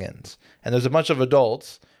are youngins, and there's a bunch of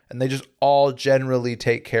adults and they just all generally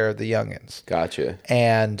take care of the youngins. Gotcha.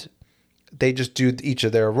 And they just do each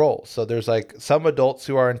of their roles. So there's like some adults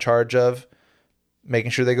who are in charge of making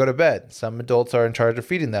sure they go to bed. Some adults are in charge of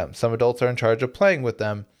feeding them. Some adults are in charge of playing with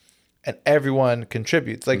them, and everyone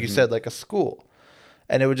contributes. Like you said, like a school.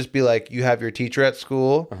 And it would just be like, you have your teacher at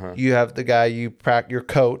school, you have the guy your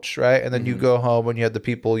coach, right? And then you go home and you have the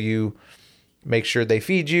people you make sure they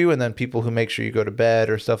feed you, and then people who make sure you go to bed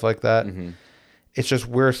or stuff like that. It's just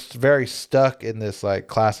we're very stuck in this like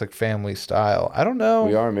classic family style. I don't know.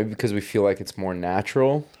 We are, maybe because we feel like it's more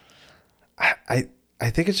natural. I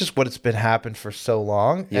think it's just it's been happening for so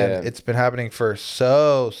long. Yeah. And it's been happening for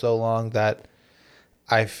so long that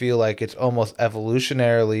I feel like it's almost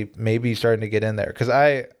evolutionarily maybe starting to get in there. Because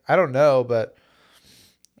I don't know, but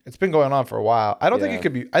it's been going on for a while. I don't think it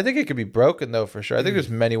could be. I think it could be broken though, for sure. I think there's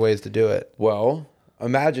many ways to do it. Well,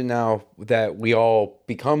 imagine now that we all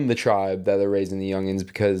become the tribe that are raising the youngins,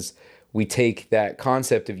 because we take that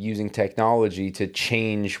concept of using technology to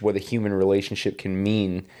change what a human relationship can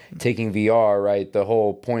mean. Taking VR, right? The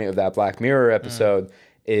whole point of that Black Mirror episode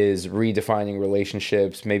is redefining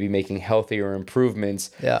relationships, maybe making healthier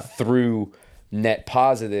improvements through net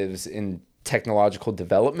positives in technological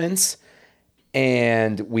developments.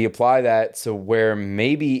 And we apply that to where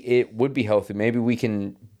maybe it would be healthy. Maybe we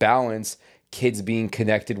can balance kids being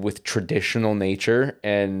connected with traditional nature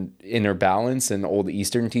and inner balance and old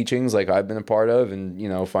Eastern teachings like I've been a part of, and,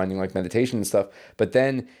 finding like meditation and stuff, but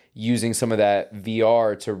then using some of that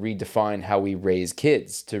VR to redefine how we raise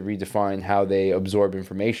kids, to redefine how they absorb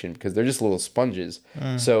information, because they're just little sponges.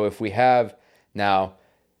 So if we have now,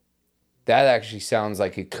 that actually sounds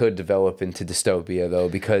like it could develop into dystopia though,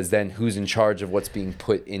 because then who's in charge of what's being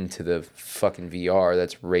put into the fucking VR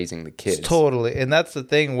that's raising the kids? Totally. And that's the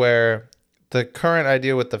thing where the current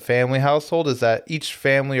idea with the family household is that each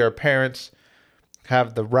family or parents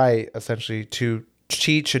have the right essentially to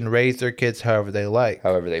teach and raise their kids however they like.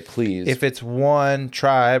 However they please. If it's one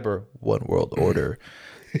tribe or one world order,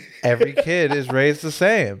 every kid is raised the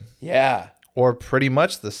same. Yeah. Or pretty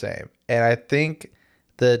much the same. And I think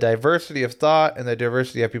the diversity of thought and the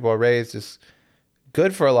diversity of people are raised is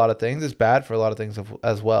good for a lot of things. It's bad for a lot of things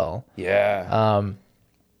as well. Yeah.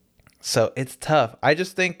 So it's tough. I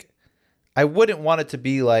just think I wouldn't want it to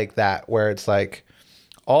be like that, where it's like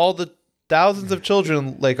all the thousands of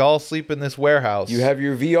children like all sleep in this warehouse. You have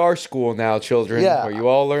your VR school now, children, where you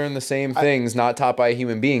all learn the same things, not taught by a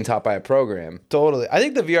human being, taught by a program. Totally. I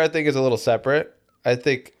think the VR thing is a little separate. I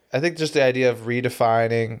think just the idea of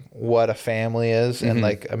redefining what a family is and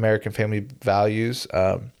like American family values,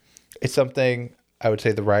 it's something I would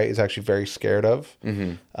say the right is actually very scared of.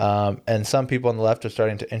 And some people on the left are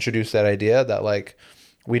starting to introduce that idea that like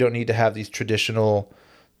we don't need to have these traditional,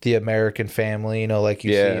 the American family, like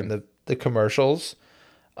you see in the commercials.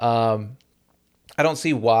 I don't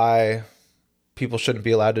see why people shouldn't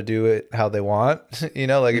be allowed to do it how they want.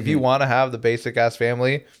 If you want to have the basic ass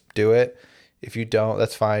family, do it. If you don't,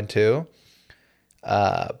 that's fine too.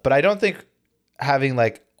 But I don't think having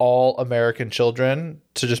like all American children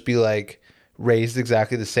to just be like raised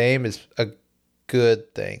exactly the same is a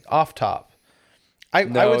good thing. Off top, I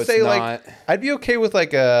would say like I'd be okay with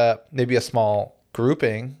like maybe a small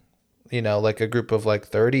grouping, you know, like a group of like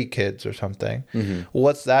 30 kids or something.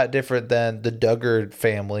 What's that different than the Duggar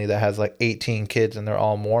family that has like 18 kids and they're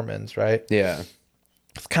all Mormons, right? Yeah.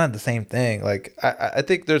 It's kind of the same thing. Like I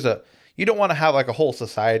think you don't want to have like a whole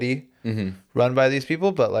society run by these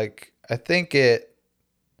people, but like I think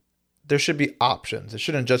there should be options. It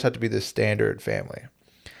shouldn't just have to be the standard family.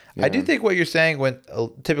 Yeah. I do think what you're saying when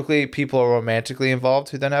typically people are romantically involved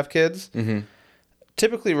who then have kids,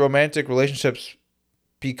 typically romantic relationships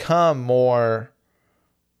become more,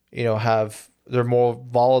 you know, they're more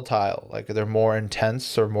volatile, like they're more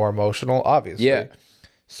intense or more emotional, obviously. Yeah.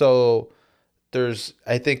 So there's,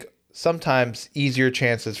 I think, sometimes easier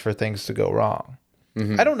chances for things to go wrong.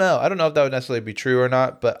 I don't know if that would necessarily be true or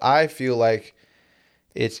not, but I feel like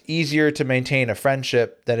it's easier to maintain a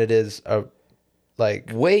friendship than it is a like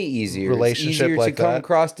way easier relationship. It's easier like to come that.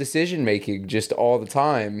 across decision making just all the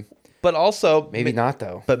time. But also maybe not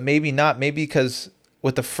though. But maybe not. Maybe because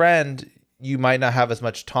with a friend you might not have as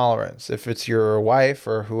much tolerance. If it's your wife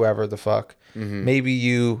or whoever the fuck, maybe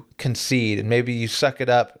you concede and maybe you suck it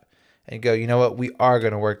up and go, you know what, we are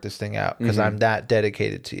going to work this thing out because I'm that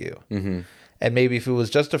dedicated to you. And maybe if it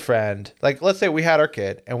was just a friend, like let's say we had our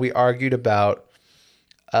kid and we argued about,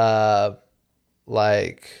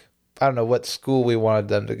 like, I don't know what school we wanted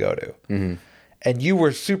them to go to. And you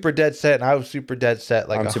were super dead set and I was super dead set.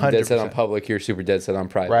 Like I'm 100%. Super dead set on public. You're super dead set on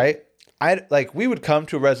private. Right? We would come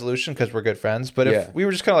to a resolution because we're good friends. But if we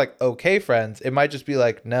were just kind of like okay friends, it might just be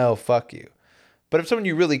like, no, fuck you. But if someone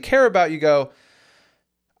you really care about, you go,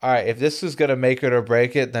 all right, if this is going to make it or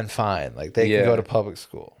break it, then fine. Like they can go to public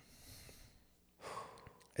school.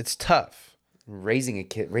 It's tough. Raising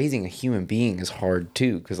a human being is hard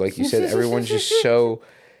too. Because like you said, everyone's just so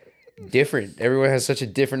different. Everyone has such a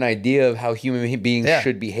different idea of how human beings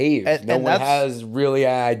should behave. No one has really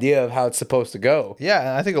an idea of how it's supposed to go. Yeah, and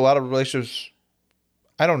I think a lot of relationships,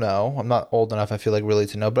 I don't know, I'm not old enough, I feel like, really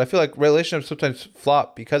to know, but I feel like relationships sometimes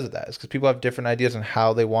flop because of that. It's because people have different ideas on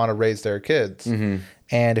how they want to raise their kids.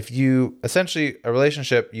 And if you, essentially, a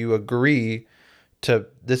relationship, you agree to,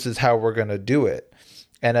 this is how we're going to do it.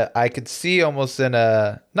 And I could see almost in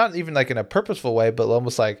a, not even like in a purposeful way, but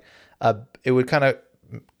almost like it would kind of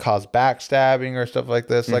cause backstabbing or stuff like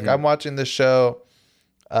this. Like I'm watching this show,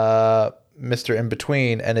 Mr. In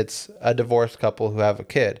Between, and it's a divorced couple who have a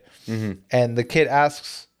kid. And the kid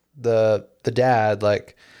asks the dad,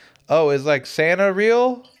 like, oh, is like Santa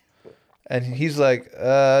real? And he's like,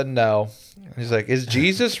 no. And he's like, is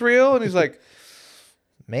Jesus real? And he's like,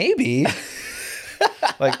 maybe.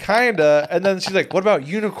 Like, kinda. And then she's like, what about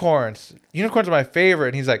unicorns? Unicorns are my favorite.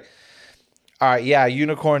 And he's like, all right, yeah,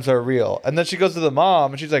 unicorns are real. And then she goes to the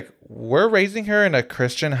mom and she's like, we're raising her in a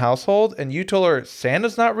Christian household and you told her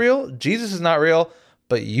Santa's not real, Jesus is not real,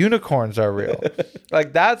 but unicorns are real.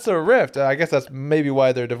 Like, that's a rift. I guess that's maybe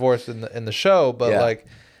why they're divorced in the show. But like,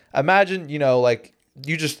 imagine, you know, like,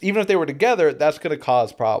 you just, even if they were together, that's going to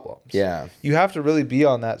cause problems. Yeah. You have to really be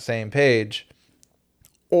on that same page.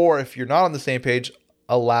 Or if you're not on the same page,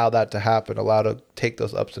 allow that to happen, allow to take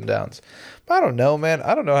those ups and downs. But I don't know, man.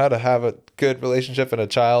 I don't know how to have a good relationship and a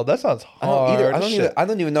child. That sounds hard. I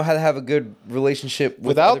don't even know how to have a good relationship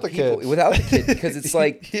without the kids. Without the kids, because it's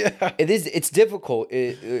like it's difficult.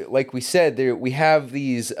 Like we said, we have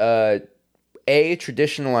these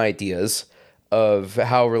traditional ideas of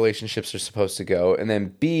how relationships are supposed to go, and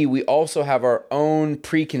then B, we also have our own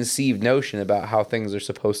preconceived notion about how things are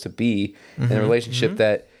supposed to be in a relationship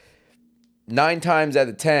that 9 times out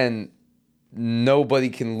of 10 nobody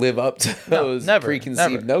can live up to those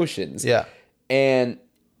preconceived notions. Yeah. And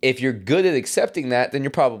if you're good at accepting that, then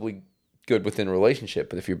you're probably good within a relationship.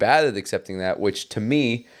 But if you're bad at accepting that, which to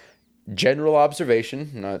me, general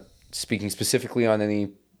observation, I'm not speaking specifically on any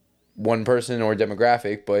one person or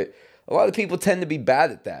demographic, but a lot of people tend to be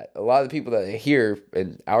bad at that. A lot of people that are here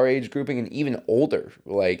in our age grouping and even older,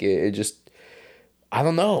 like it just, I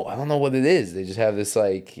don't know what it is. They just have this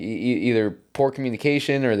like either poor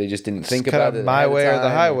communication or they just didn't think about it. My way or the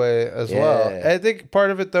highway as well. I think part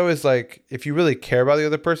of it though is like, if you really care about the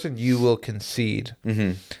other person, you will concede.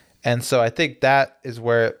 And so I think that is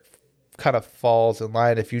where it kind of falls in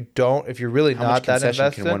line. If you're really not that invested. How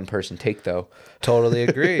much concession can one person take though? Totally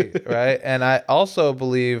agree. Right. And I also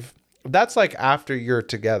believe that's like after you're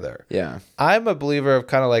together. Yeah. I'm a believer of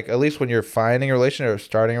kind of like, at least when you're finding a relationship or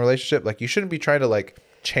starting a relationship, like you shouldn't be trying to like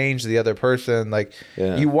change the other person. Like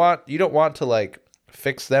you don't want to like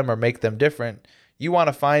fix them or make them different. You want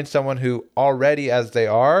to find someone who already, as they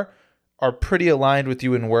are pretty aligned with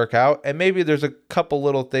you and work out. And maybe there's a couple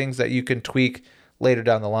little things that you can tweak later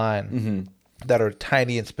down the line that are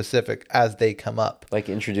tiny and specific as they come up. Like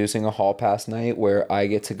introducing a hall pass night where I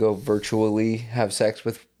get to go virtually have sex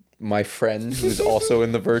with my friend who's also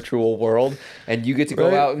in the virtual world, and you get to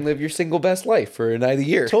go out and live your single best life for a night a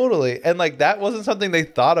year. Totally. And like that wasn't something they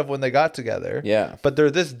thought of when they got together. Yeah. But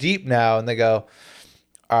they're this deep now, and they go,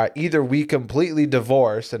 all right, either we completely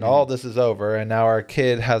divorce and all this is over and now our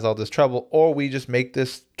kid has all this trouble, or we just make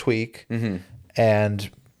this tweak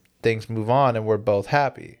and things move on and we're both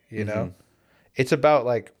happy, you know? It's about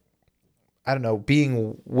like, I don't know,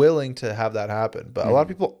 being willing to have that happen. But a lot of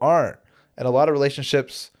people aren't. And a lot of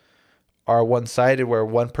relationships are one-sided where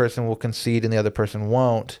one person will concede and the other person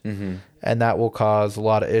won't. And that will cause a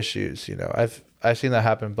lot of issues, you know? I've seen that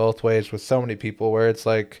happen both ways with so many people where it's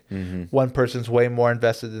like one person's way more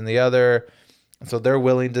invested than the other. And so they're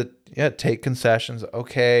willing to take concessions.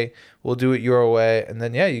 Okay, we'll do it your way. And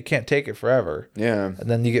then, you can't take it forever. Yeah. And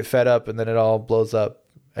then you get fed up and then it all blows up.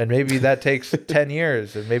 And maybe that takes 10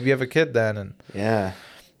 years and maybe you have a kid then. And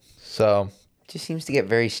so it just seems to get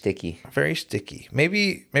very sticky. Very sticky.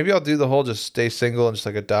 Maybe I'll do the whole just stay single and just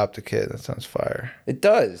like adopt a kid. That sounds fire. It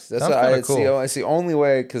does. That's cool. It's the only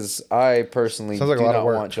way, because I personally do not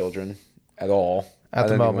want children at all. At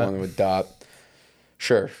the moment. I don't want to adopt.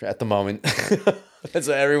 Sure, at the moment. That's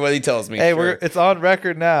what everybody tells me. Hey, it's on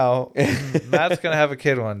record now. Matt's gonna have a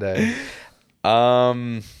kid one day.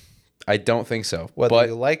 I don't think so. Whether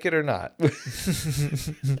you like it or not.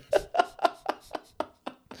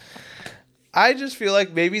 I just feel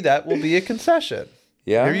like maybe that will be a concession.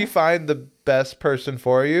 Yeah. Maybe you find the best person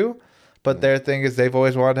for you, but their thing is they've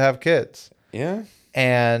always wanted to have kids. Yeah.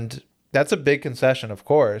 And that's a big concession, of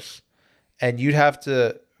course. And you'd have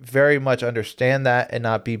to very much understand that and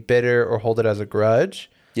not be bitter or hold it as a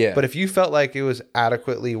grudge. Yeah. But if you felt like it was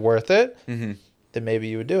adequately worth it, then maybe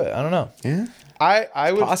you would do it. I don't know. Yeah.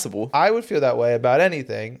 I would, possible. I would feel that way about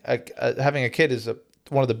anything. Having a kid is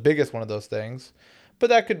one of the biggest one of those things. But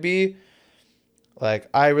that could be like,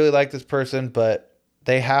 I really like this person, but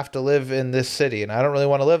they have to live in this city and I don't really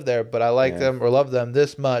want to live there, but I like them or love them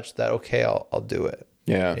this much that, okay, I'll do it.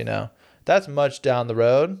 Yeah. You know, that's much down the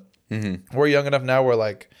road. We're young enough now where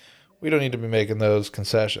like, we don't need to be making those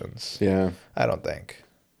concessions. Yeah. I don't think.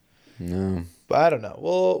 No. But I don't know.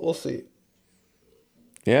 We'll see.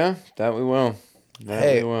 Yeah, that we will.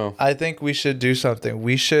 We will. I think we should do something.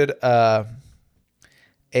 We should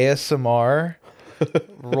ASMR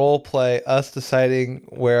role play us deciding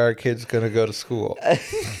where our kid's gonna go to school. As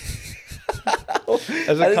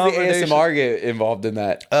a How does the ASMR get involved in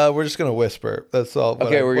that? We're just gonna whisper. That's all.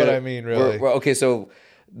 What I mean, really. Okay, so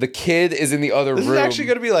the kid is in the other room. This is actually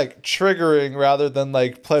gonna be like triggering rather than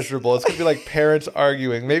like pleasurable. It's gonna be like parents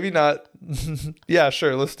arguing. Maybe not. Yeah,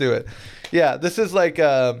 sure. Let's do it. Yeah, this is like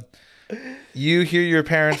you hear your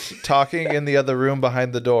parents talking in the other room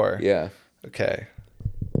behind the door. Yeah. Okay.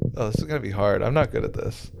 Oh, this is going to be hard. I'm not good at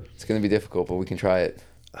this. It's going to be difficult, but we can try it.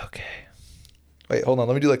 Okay. Wait, hold on.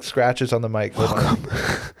 Let me do like scratches on the mic.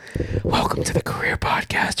 Welcome to the Career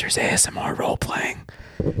Podcasters ASMR role playing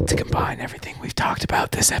to combine everything we've talked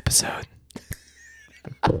about this episode.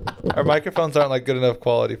 Our microphones aren't like good enough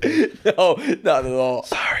quality for this. No, not at all.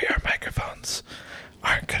 Sorry, our microphones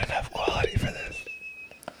aren't good enough quality for this.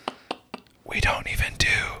 We don't even do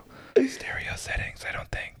stereo settings, I don't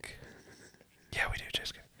think. Yeah, we do,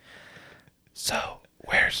 just kidding. So,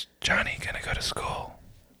 where's Johnny gonna go to school?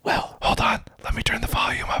 Well, hold on. Let me turn the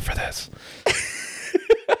volume up for this.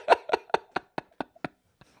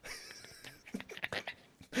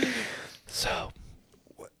 So,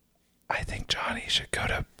 I think Johnny should go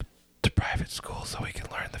to private school so he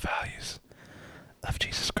can learn the values of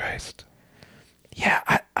Jesus Christ. Yeah,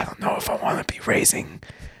 I don't know if I want to be raising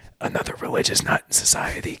another religious nut in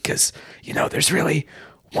society because, you know, there's really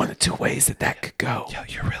one of two ways that could go. Yo,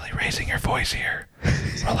 you're really raising your voice here.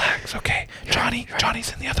 Relax, okay?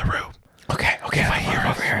 Johnny's in the other room. Okay, I'm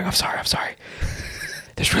overhearing. I'm sorry.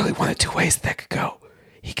 There's really one of two ways that could go.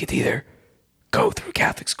 He could either go through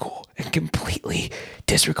Catholic school and completely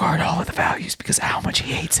disregard all of the values because of how much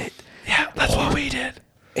he hates it. Yeah, that's what we did.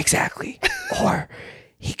 Exactly. Or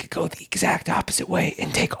he could go the exact opposite way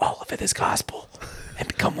and take all of it as gospel and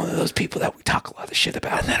become one of those people that we talk a lot of shit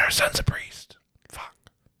about. And then our son's a priest. Fuck.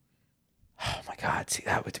 Oh my God. See,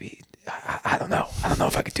 that would be, I don't know. I don't know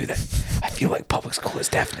if I could do that. I feel like public school is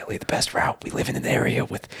definitely the best route. We live in an area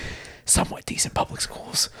with somewhat decent public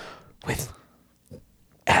schools with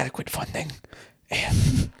adequate funding.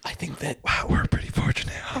 And I think that... Wow, we're pretty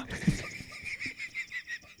fortunate, huh?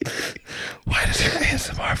 Why does your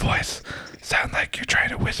ASMR voice sound like you're trying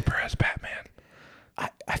to whisper as Batman?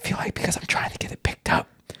 I feel like because I'm trying to get it picked up.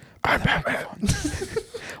 I'm Batman.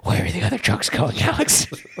 Where are the other jokes going, Alex?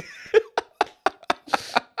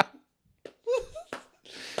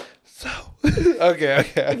 Okay.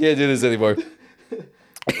 I can't do this anymore.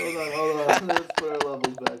 Hold on. Let's put our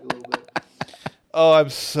levels back a little bit. Oh, I'm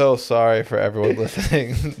so sorry for everyone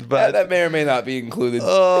listening. But That may or may not be included.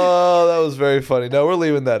 oh, that was very funny. No, we're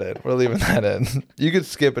leaving that in. You can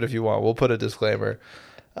skip it if you want. We'll put a disclaimer.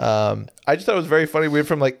 I just thought it was very funny. We went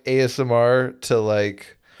from like ASMR to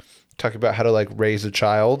like talking about how to like raise a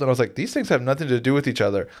child, and I was like, these things have nothing to do with each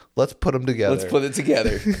other. Let's put them together. Let's put it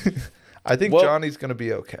together. I think Johnny's gonna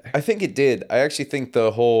be okay. I think it did. I actually think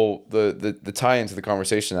the whole the tie into the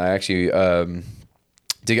conversation. I actually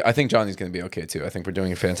I think Johnny's gonna be okay too. I think we're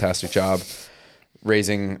doing a fantastic job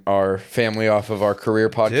raising our family off of our career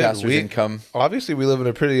podcasters' income. Obviously, we live in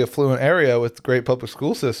a pretty affluent area with great public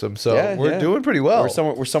school system, so we're doing pretty well.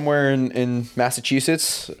 We're somewhere in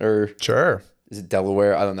Massachusetts, or sure. Is it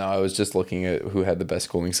Delaware? I don't know. I was just looking at who had the best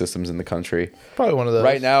schooling systems in the country. Probably one of those.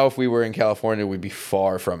 Right now, if we were in California, we'd be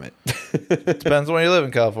far from it. Depends on where you live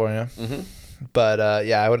in California. Mm-hmm. But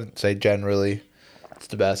I wouldn't say generally it's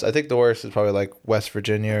the best. I think the worst is probably like West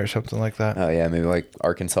Virginia or something like that. Oh, yeah. Maybe like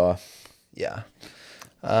Arkansas. Yeah.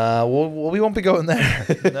 We won't be going there.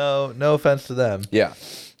 No offense to them. Yeah.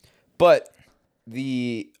 But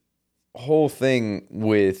the whole thing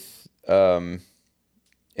with ASMR,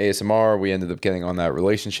 we ended up getting on that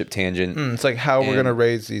relationship tangent. It's like how we're going to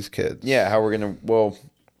raise these kids. Yeah, how we're going to,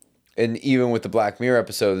 and even with the Black Mirror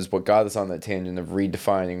episode is what got us on that tangent of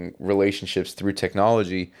redefining relationships through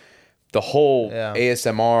technology. The whole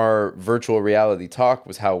ASMR virtual reality talk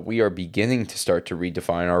was how we are beginning to start to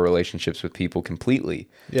redefine our relationships with people completely.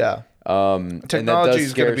 Yeah. Technology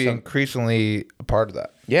is going to be increasingly a part of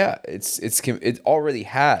that. Yeah, it already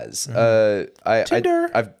has. Tinder.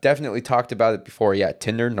 I've definitely talked about it before. Yeah,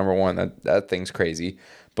 Tinder, number one. That thing's crazy.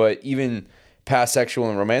 But even past sexual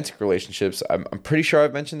and romantic relationships, I'm pretty sure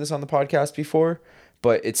I've mentioned this on the podcast before.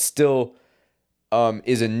 But it's still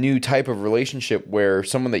is a new type of relationship where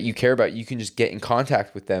someone that you care about, you can just get in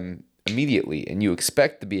contact with them immediately, and you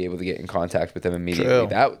expect to be able to get in contact with them immediately.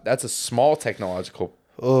 True. That's a small technological.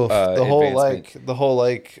 The whole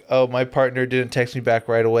oh, my partner didn't text me back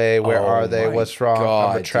right away. Where are they? What's wrong?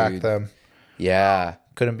 I'm gonna track them. Yeah,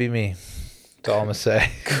 couldn't be me. That's all I'm gonna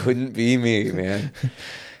say. Couldn't be me, man.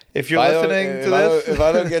 If you're listening to this, if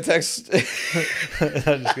I don't get text,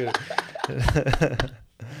 I'm just kidding.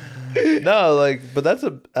 No, but that's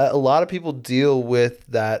a lot of people deal with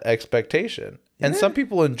that expectation, and some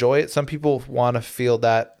people enjoy it. Some people want to feel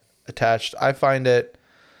that attached. I find it.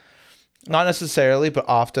 Not necessarily, but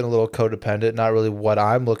often a little codependent, not really what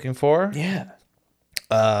I'm looking for. Yeah.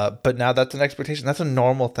 But now that's an expectation. That's a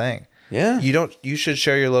normal thing. Yeah. You should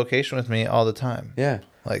share your location with me all the time. Yeah.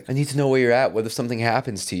 Like, I need to know where you're at, whether something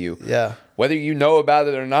happens to you. Yeah. Whether you know about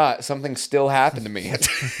it or not, something still happened to me.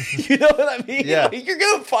 You know what I mean? Yeah. Like, you're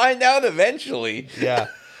going to find out eventually. Yeah.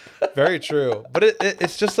 Very true. But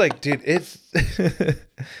it's just like, dude, it's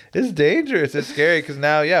it's dangerous. It's scary because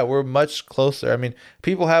now, we're much closer. I mean,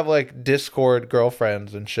 people have like Discord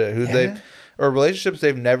girlfriends and shit or relationships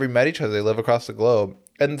they've never met each other. They live across the globe.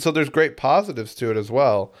 And so there's great positives to it as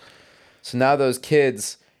well. So now those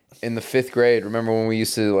kids in the 5th grade, remember when we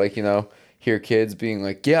used to hear kids being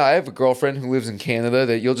like, yeah, I have a girlfriend who lives in Canada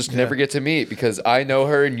that you'll just never get to meet because I know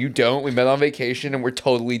her and you don't. We met on vacation and we're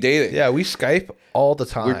totally dating. Yeah, we Skype all the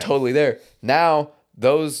time. We're totally there. Now,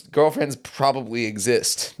 those girlfriends probably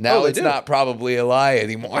exist. Now it's not probably a lie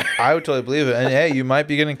anymore. I would totally believe it. And hey, you might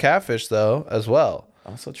be getting catfish though as well.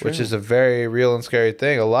 Also true. Which is a very real and scary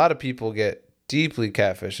thing. A lot of people get deeply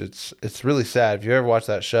catfish. It's really sad. If you ever watch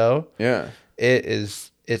that show,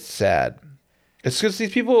 it's sad. It's because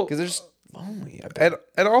these people they're just lonely.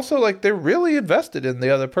 And also they're really invested in the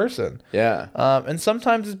other person. Yeah. And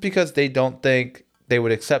sometimes it's because they don't think they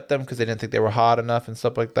would accept them because they didn't think they were hot enough and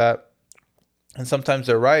stuff like that. And sometimes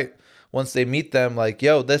they're right. Once they meet them, like,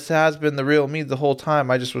 yo, this has been the real me the whole time.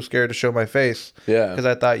 I just was scared to show my face. Yeah. Because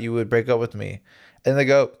I thought you would break up with me. And they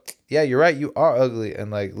go, yeah, you're right. You are ugly.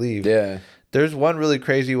 And leave. Yeah. There's one really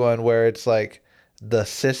crazy one where it's like the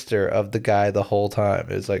sister of the guy the whole time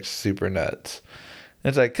is super nuts. And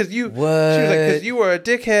it's like, because you were a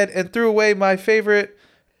dickhead and threw away my favorite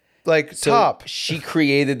top. She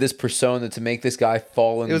created this persona to make this guy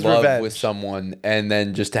fall in love revenge with someone, and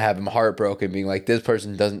then just to have him heartbroken, being like, this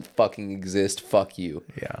person doesn't fucking exist. Fuck you.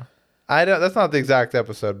 Yeah. That's not the exact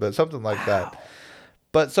episode, but something like that.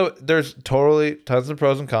 But so there's totally tons of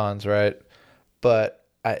pros and cons, right? But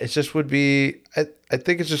it just would be. I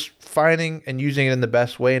think it's just finding and using it in the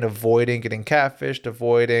best way and avoiding getting catfished,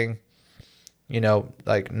 avoiding,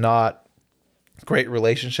 like not great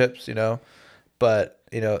relationships, But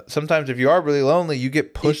sometimes if you are really lonely, you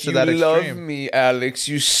get pushed to that extreme. If you love me, Alex,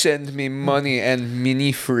 you send me money and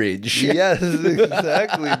mini fridge. Yes,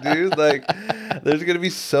 exactly, dude. Like, there's gonna be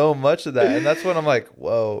so much of that, and that's when I'm like,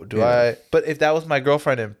 whoa, do I? But if that was my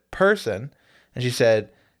girlfriend in person, and she said,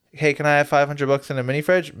 "Hey, can I have $500 in a mini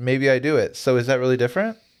fridge?" Maybe I do it. So is that really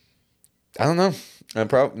different? I don't know.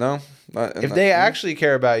 No. If they actually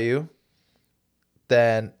care about you,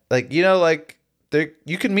 then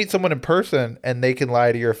you can meet someone in person and they can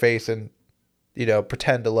lie to your face and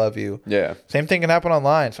pretend to love you. Yeah. Same thing can happen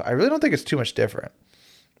online. So I really don't think it's too much different.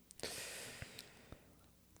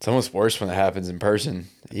 It's almost worse when it happens in person.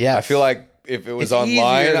 Yeah. I feel like if it was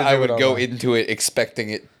online, I would go into it expecting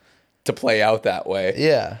it to play out that way.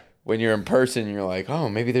 Yeah. When you're in person, you're like, oh,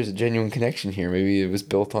 maybe there's a genuine connection here. Maybe it was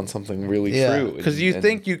built on something really true. Because you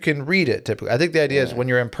think you can read it typically. I think the idea is when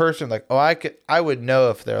you're in person, like, I would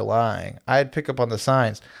know if they're lying. I'd pick up on the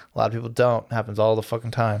signs. A lot of people don't. It happens all the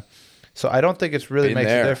fucking time. So I don't think it's really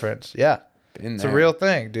makes a difference. Yeah. It's a real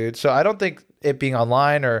thing, dude. So I don't think it being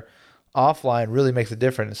online or offline really makes a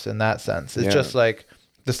difference in that sense. It's just like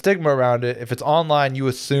the stigma around it. If it's online, you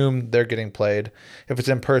assume they're getting played. If it's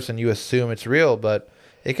in person, you assume it's real, but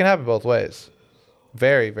it can happen both ways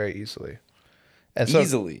very, very easily. And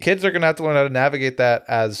so kids are going to have to learn how to navigate that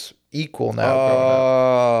as equal now.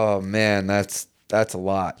 Oh, man, that's a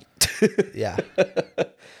lot. Yeah.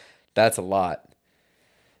 That's a lot.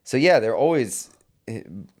 So, yeah, they're always,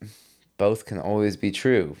 both can always be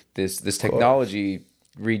true. This technology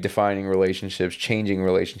redefining relationships,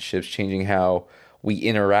 changing how we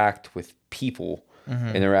interact with people.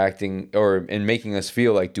 Interacting and making us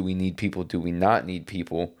feel like, do we need people? Do we not need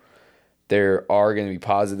people? There are going to be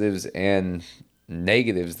positives and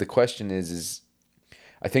negatives. The question is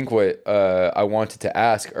I think what I wanted to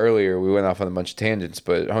ask earlier, we went off on a bunch of tangents,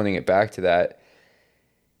 but honing it back to that,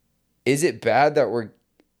 is it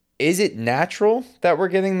natural that we're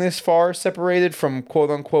getting this far separated from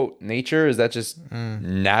quote unquote nature? Is that just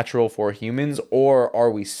natural for humans, or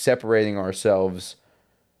are we separating ourselves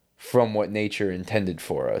from what nature intended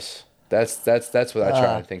for us? That's what I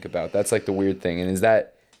try to think about. That's like the weird thing. And is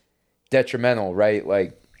that detrimental, right?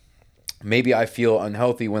 Like, maybe I feel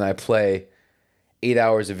unhealthy when I play 8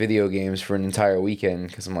 hours of video games for an entire weekend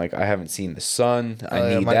because I'm like, I haven't seen the sun. I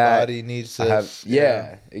need my that. My body needs this.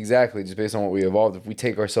 Exactly. Just based on what we evolved. If we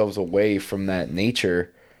take ourselves away from that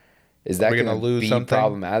nature, is that going to be something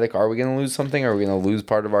problematic? Are we going to lose something? Are we going to lose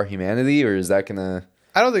part of our humanity? Or is that going to...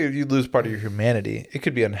 I don't think if you lose part of your humanity, it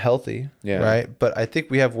could be unhealthy, right? But I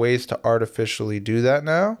think we have ways to artificially do that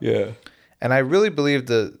now. Yeah. And I really believe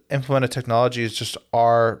the implemented technology is just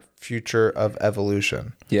our future of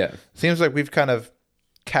evolution. Yeah. Seems like we've kind of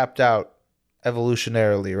capped out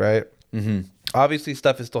evolutionarily, right? Mm-hmm. Obviously,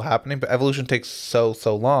 stuff is still happening, but evolution takes so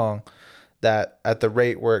long that at the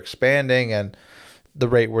rate we're expanding and the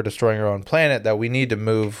rate we're destroying our own planet, that we need to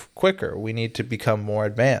move quicker. We need to become more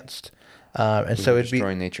advanced. And so it'd be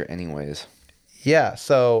destroying nature anyways. Yeah.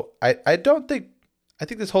 So I think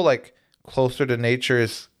this whole like closer to nature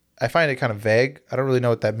is, I find it kind of vague. I don't really know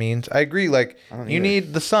what that means. I agree. Like you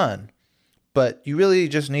need the sun, but you really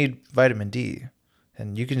just need vitamin D,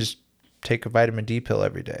 and you can just take a vitamin D pill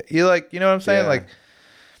every day. You know what I'm saying? Yeah. Like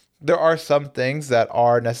there are some things that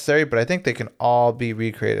are necessary, but I think they can all be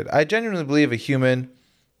recreated. I genuinely believe a human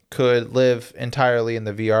could live entirely in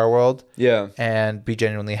the VR world. Yeah. And be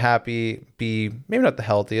genuinely happy, be maybe not the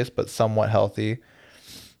healthiest, but somewhat healthy.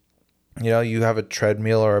 You have a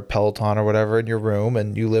treadmill or a Peloton or whatever in your room,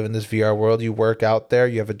 and you live in this VR world. You work out there.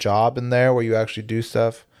 You have a job in there where you actually do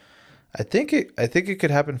stuff. I think it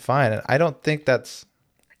could happen fine. And I don't think I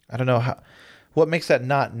don't know what makes that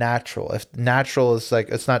not natural. If natural is like,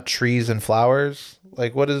 it's not trees and flowers,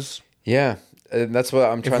 like what is... Yeah. And that's what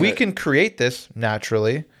I'm trying to... If we can create this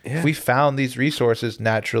naturally, if we found these resources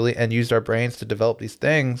naturally and used our brains to develop these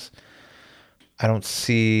things, I don't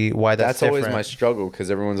see why that's always my struggle, because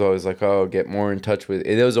everyone's always like, oh, get more in touch with...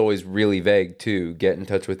 It was always really vague, too. Get in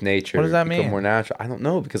touch with nature. What does that mean? Become more natural. I don't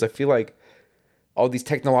know, because I feel like all these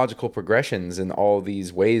technological progressions and all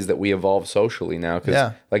these ways that we evolve socially now,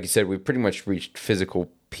 because like you said, we've pretty much reached physical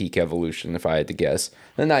peak evolution, if I had to guess.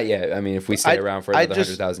 And not yet. I mean, if we stay around for another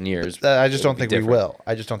 100,000 years, I just don't think we will.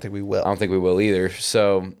 I just don't think we will. I don't think we will either.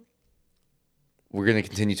 So we're going to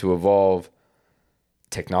continue to evolve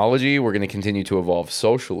technology. We're going to continue to evolve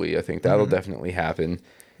socially. I think that'll definitely happen.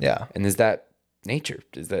 Yeah. And is that nature.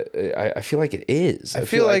 Is that I feel like it is. I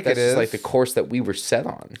feel like that's it just is. like the course that we were set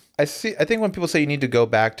on. I think when people say you need to go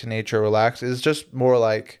back to nature, relax, it's just more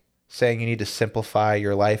like saying you need to simplify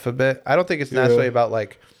your life a bit. I don't think it's necessarily about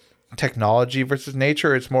like technology versus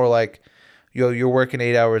nature. It's more like, you're working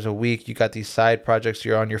 8 hours a week. You got these side projects.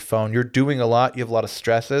 You're on your phone. You're doing a lot. You have a lot of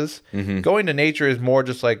stresses. Going to nature is more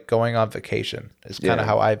just like going on vacation. Is kind of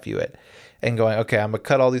how I view it. And going, okay, I'm gonna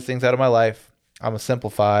cut all these things out of my life. I'm gonna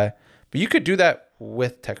simplify. But you could do that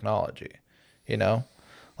with technology. You know,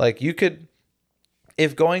 like you could,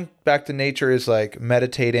 if going back to nature is like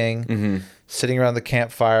meditating, sitting around the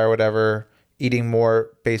campfire, or whatever, eating more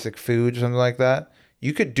basic food, or something like that.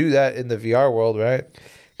 You could do that in the VR world, right?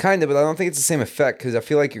 Kind of, but I don't think it's the same effect because I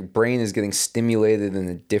feel like your brain is getting stimulated in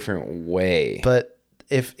a different way. But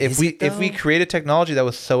if we created technology that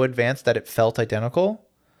was so advanced that it felt identical,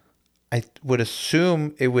 I would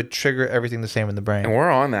assume it would trigger everything the same in the brain. And we're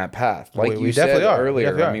on that path. Like we you said definitely are.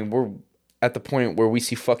 earlier, We I mean, we're at the point where we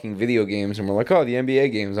see fucking video games and we're like, oh, the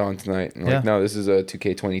NBA game's on tonight. And like, no, this is a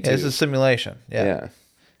 2K22. This is simulation. Yeah.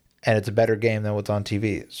 And it's a better game than what's on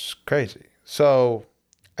TV. It's crazy. So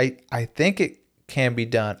I think it can be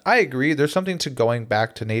done. I agree. There's something to going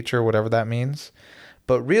back to nature, whatever that means.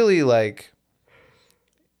 But really, like,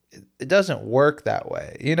 it doesn't work that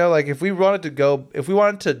way. You know, like if we wanted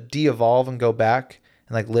to de-evolve and go back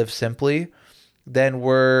and like live simply, then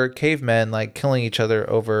we're cavemen like killing each other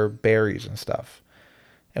over berries and stuff.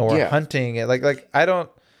 And we're hunting and like I don't.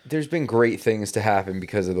 There's been great things to happen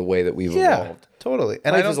because of the way that we've evolved. Totally.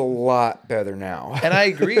 And life is a lot better now. And I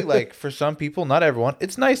agree, like for some people, not everyone,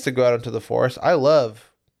 it's nice to go out into the forest. I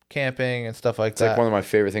love camping and stuff like that. It's like one of my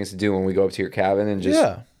favorite things to do when we go up to your cabin and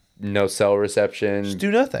just no cell reception. Just do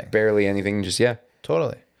nothing. Barely anything. Just,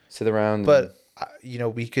 Totally. Sit around. But, you know,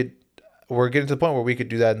 we're getting to the point where we could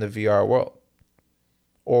do that in the VR world.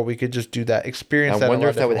 Or we could just do that, experience that. I wonder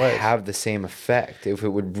if that would have the same effect, if it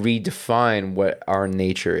would redefine what our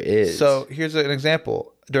nature is. So here's an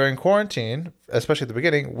example. During quarantine, especially at the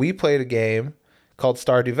beginning, we played a game called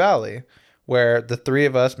Stardew Valley, where the three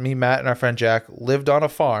of us, me, Matt, and our friend Jack, lived on a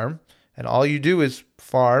farm, and all you do is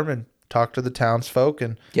farm and talk to the townsfolk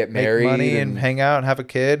and get married, make money and hang out and have a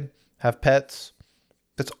kid, have pets.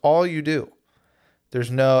 That's all you do.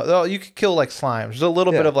 There's you could kill like slimes. There's a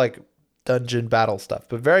little bit of like dungeon battle stuff,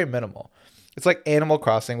 but very minimal. It's like Animal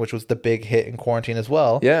Crossing, which was the big hit in quarantine as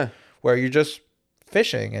well. Yeah. Where you're just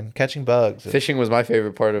fishing and catching bugs. Fishing was my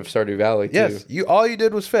favorite part of Stardew Valley too. Yes. All you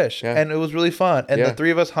did was fish. Yeah. And it was really fun. And the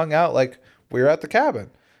three of us hung out like we were at the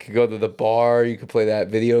cabin. Could go to the bar, you could play that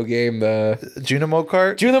video game, the Junimo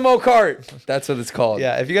Kart. Junimo Kart. That's what it's called.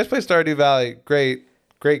 Yeah, if you guys play Stardew Valley, great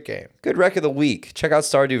game. Good rec of the week. Check out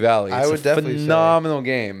Stardew Valley. It's a phenomenal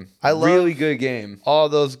game. I love really good game. All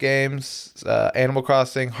those games. Animal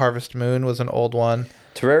Crossing, Harvest Moon was an old one.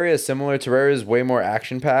 Terraria is similar. Terraria is way more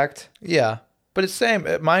action packed. Yeah, but it's same.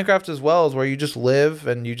 Minecraft as well is where you just live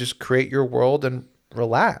and you just create your world and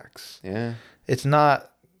relax. Yeah, it's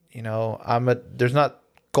not. There's not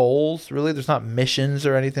goals really. There's not missions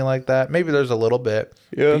or anything like that. Maybe there's a little bit.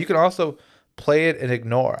 Yeah, but you can also play it and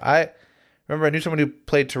ignore. Remember, I knew someone who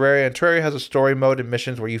played Terraria, and Terraria has a story mode and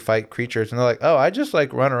missions where you fight creatures, and they're like, oh, I just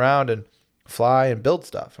like run around and fly and build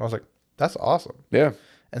stuff. And I was like, that's awesome. Yeah.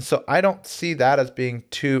 And so I don't see that as being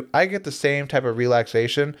I get the same type of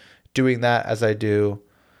relaxation doing that as I do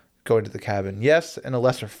going to the cabin. Yes, in a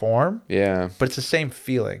lesser form. Yeah. But it's the same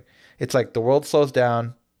feeling. It's like the world slows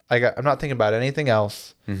down. I'm not thinking about anything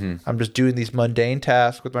else. Mm-hmm. I'm just doing these mundane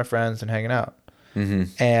tasks with my friends and hanging out.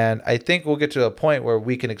 Mm-hmm. And I think we'll get to a point where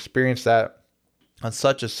we can experience that on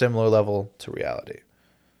such a similar level to reality.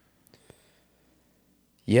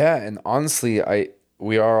 Yeah, and honestly,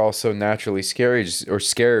 we are also naturally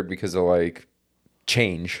scared because of like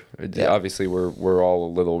change. Yeah. Obviously, we're all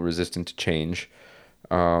a little resistant to change,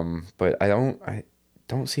 but I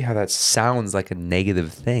don't see how that sounds like a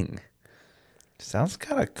negative thing. Sounds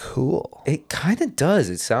kind of cool. It kind of does.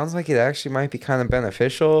 It sounds like it actually might be kind of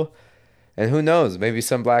beneficial. And who knows, maybe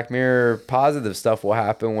some Black Mirror positive stuff will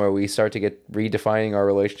happen where we start to get redefining our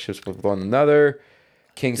relationships with one another.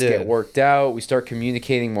 Kinks get worked out. We start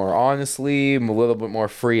communicating more honestly, a little bit more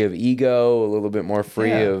free of ego, a little bit more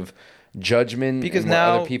free of judgment because and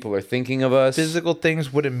now what other people are thinking of us. Physical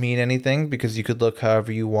things wouldn't mean anything because you could look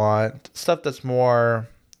however you want. Stuff that's more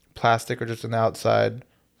plastic or just an outside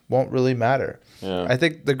won't really matter. Yeah. I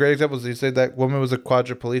think the great example is you said that woman was a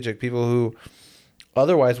quadriplegic. People who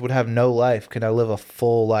otherwise would have no life can now live a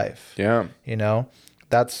full life. Yeah.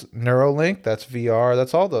 That's Neuralink, that's VR,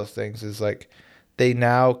 that's all those things. Is like they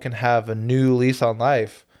now can have a new lease on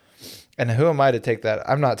life. And who am I to take that?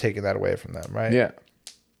 I'm not taking that away from them, right? Yeah.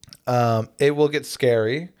 It will get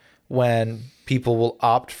scary when people will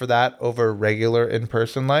opt for that over regular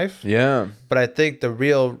in-person life. Yeah. But I think the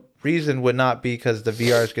real reason would not be because the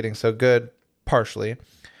VR is getting so good, partially,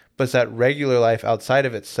 but it's that regular life outside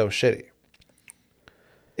of it's so shitty.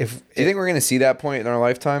 Do you think we're going to see that point in our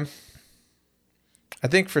lifetime? I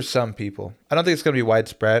think for some people, I don't think it's going to be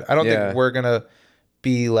widespread. I don't think we're going to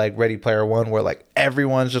be like Ready Player One where like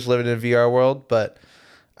everyone's just living in a VR world, but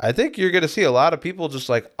I think you're going to see a lot of people just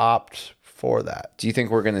like opt for that. Do you think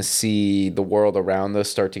we're going to see the world around us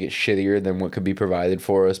start to get shittier than what could be provided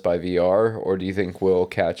for us by VR? Or do you think we'll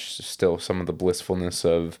catch still some of the blissfulness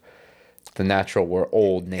of the natural world,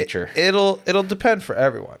 old nature? It'll depend for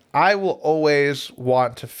everyone. I will always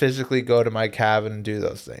want to physically go to my cabin and do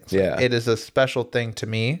those things. Yeah. It is a special thing to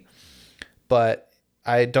me, but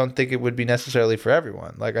I don't think it would be necessarily for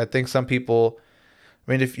everyone. Like I think some people,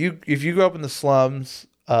 I mean, if you grow up in the slums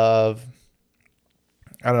of,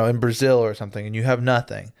 I don't know, in Brazil or something, and you have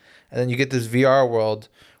nothing, and then you get this VR world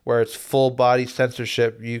where it's full body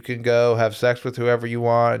censorship. You can go have sex with whoever you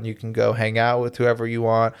want, and you can go hang out with whoever you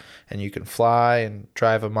want, and you can fly and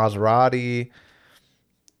drive a Maserati.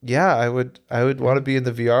 Yeah, I would want to be in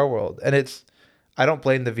the VR world. And I don't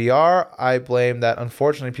blame the VR. I blame that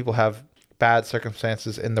unfortunately people have bad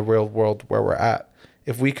circumstances in the real world where we're at.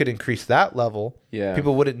 If we could increase that level,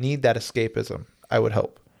 people wouldn't need that escapism, I would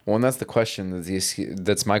hope. Well, and that's the question.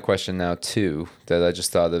 That's my question now, too, that I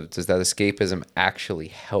just thought of. Does that escapism actually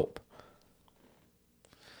help?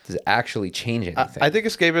 Does it actually change anything? I think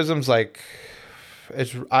escapism's like...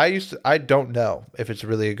 I don't know if it's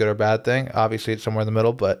really a good or bad thing. Obviously, it's somewhere in the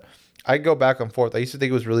middle, but I go back and forth. I used to think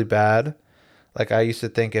it was really bad. Like, I used to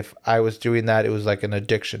think if I was doing that, it was like an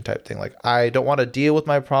addiction type thing. Like, I don't want to deal with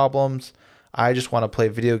my problems. I just want to play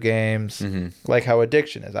video games, like how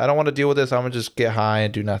addiction is. I don't want to deal with this. I'm going to just get high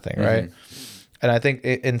and do nothing, right? And I think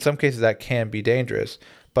in some cases that can be dangerous.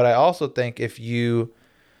 But I also think if you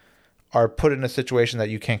are put in a situation that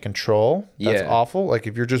you can't control, that's awful. Like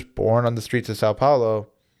if you're just born on the streets of Sao Paulo,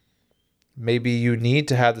 maybe you need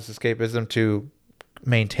to have this escapism to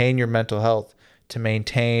maintain your mental health, to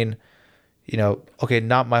maintain, okay,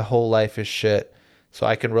 not my whole life is shit. So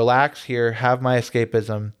I can relax here, have my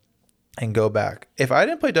escapism, and go back. If I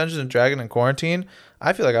didn't play Dungeons and Dragons in quarantine,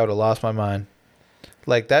 I feel like I would have lost my mind.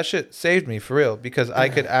 Like that shit saved me for real because I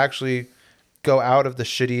could actually go out of the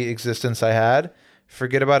shitty existence I had,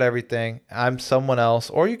 forget about everything. I'm someone else,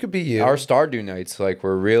 or you could be you. Our Stardew nights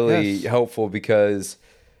were really helpful because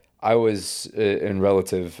I was in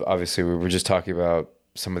relative. Obviously, we were just talking about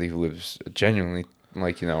somebody who lives genuinely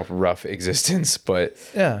rough existence, but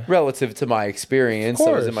relative to my experience,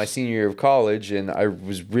 I was in my senior year of college and I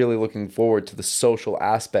was really looking forward to the social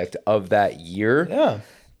aspect of that year. Yeah.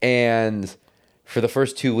 And for the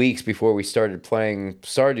first 2 weeks before we started playing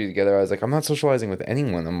Stardew together, I was like, I'm not socializing with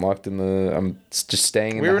anyone. I'm just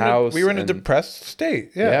staying in the house. We were in a depressed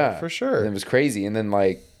state. Yeah, for sure. And it was crazy. And then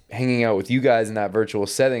hanging out with you guys in that virtual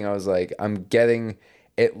setting, I was like, I'm getting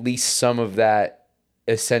at least some of that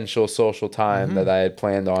essential social time that I had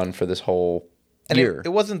planned on for this whole year. It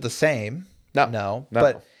wasn't the same. No. No.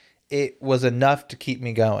 But it was enough to keep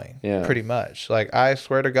me going. Yeah. Pretty much. Like I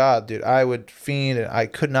swear to God, dude, I would fiend and I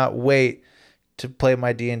could not wait to play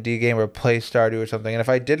my D&D game or play Stardew or something. And if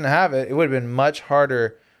I didn't have it, it would have been much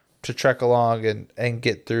harder to trek along and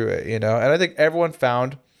get through it, And I think everyone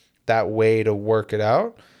found that way to work it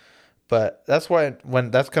out. But that's why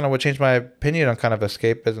that's kind of what changed my opinion on kind of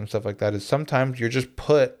escapism, stuff like that, is sometimes you're just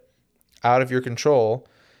put out of your control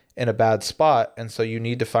in a bad spot. And so you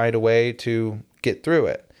need to find a way to get through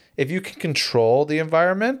it. If you can control the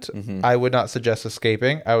environment, I would not suggest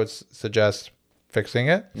escaping. I would suggest fixing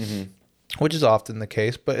it, which is often the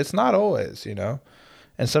case, but it's not always, And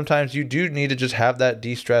sometimes you do need to just have that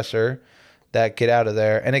de-stressor, that get out of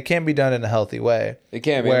there, and it can be done in a healthy way. It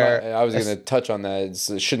can be. I was going to touch on that.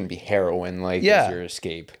 It shouldn't be heroin as your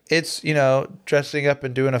escape. It's dressing up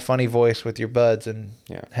and doing a funny voice with your buds and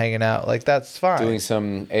hanging out, like that's fine. Doing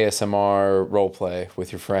some ASMR role play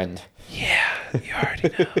with your friend. Yeah, you already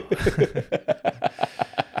know.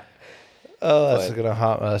 Oh, that's gonna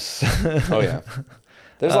haunt us. Oh yeah,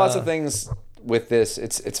 there's lots of things with this.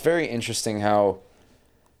 It's very interesting how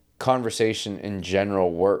conversation in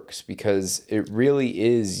general works, because it really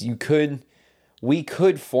is, we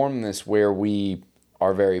could form this where we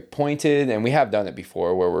are very pointed, and we have done it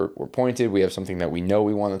before where we're pointed, we have something that we know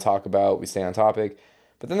we want to talk about, we stay on topic,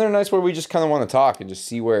 but then there are nights where we just kind of want to talk and just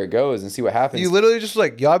see where it goes and see what happens. You literally just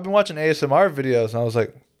I've been watching ASMR videos, and I was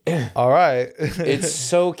like, all right. It's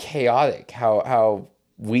so chaotic how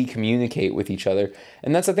we communicate with each other.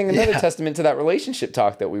 And that's, I think, another testament to that relationship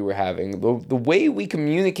talk that we were having. The way we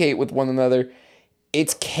communicate with one another,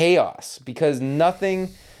 it's chaos, because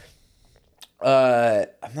nothing, I'm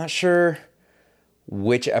not sure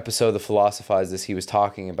which episode of Philosophize This he was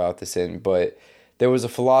talking about this in, but there was a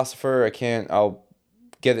philosopher, I'll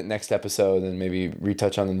get it next episode and maybe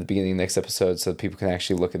retouch on it in the beginning of the next episode so that people can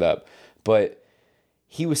actually look it up. But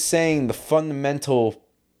he was saying the fundamental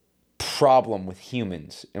problem with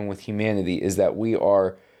humans and with humanity is that we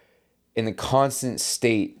are in a constant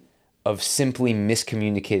state of simply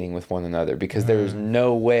miscommunicating with one another, because there is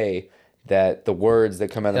no way that the words that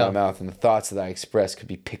come out of my mouth and the thoughts that I express could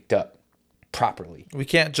be picked up properly. We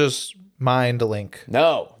can't just mind link.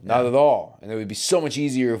 No, not at all. And it would be so much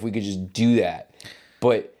easier if we could just do that.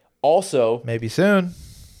 But also, maybe soon.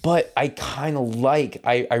 But I kind of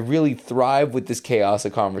I really thrive with this chaos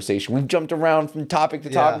of conversation. We've jumped around from topic to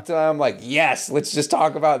topic tonight. I'm like, yes, let's just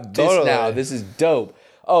talk about this now. This is dope.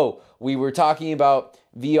 Oh, we were talking about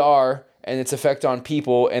VR and its effect on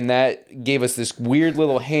people, and that gave us this weird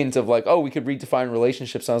little hint of like, oh, we could redefine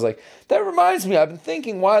relationships. And I was like, that reminds me, I've been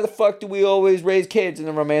thinking, why the fuck do we always raise kids in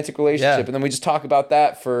a romantic relationship? Yeah. And then we just talk about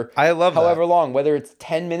that for however long, whether it's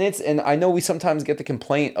 10 minutes. And I know we sometimes get the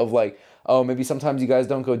complaint of like, oh, maybe sometimes you guys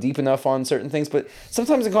don't go deep enough on certain things, but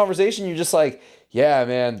sometimes in conversation you're just like, yeah,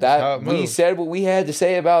 man, that we said what we had to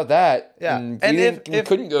say about that. Yeah. And we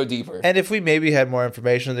couldn't go deeper. And if we maybe had more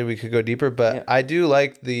information, then we could go deeper. But I do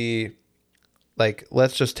like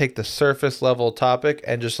let's just take the surface level topic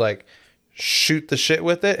and just like shoot the shit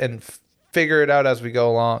with it and figure it out as we go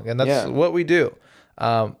along. And that's what we do.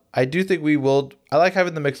 I do think I like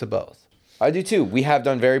having the mix of both. I do too. We have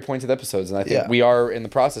done very pointed episodes, and I think we are in the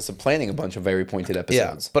process of planning a bunch of very pointed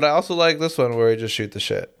episodes. Yeah, but I also like this one where we just shoot the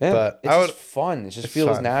shit. Yeah, but it's just fun. It just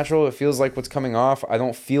feels natural. It feels like what's coming off. I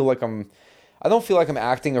don't feel like I'm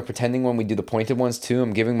acting or pretending when we do the pointed ones too.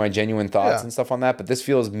 I'm giving my genuine thoughts and stuff on that, but this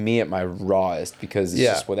feels me at my rawest, because it's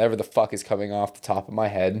just whatever the fuck is coming off the top of my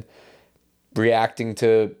head, reacting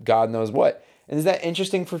to God knows what. And is that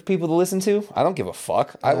interesting for people to listen to? I don't give a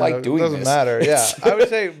fuck. I like doing this. It doesn't matter. Yeah. I would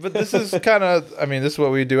say, but this is kind of, this is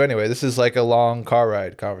what we do anyway. This is like a long car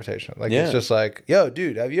ride conversation. Like, it's just like, yo,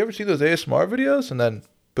 dude, have you ever seen those ASMR videos? And then,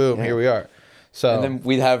 boom, here we are. So, and then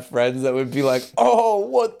we'd have friends that would be like, oh,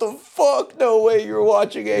 what the fuck? No way you're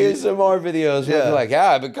watching ASMR videos. We'd be like,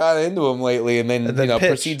 yeah, I've been kind of into them lately. And then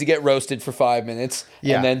proceed to get roasted for 5 minutes.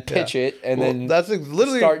 And then pitch it. And then that's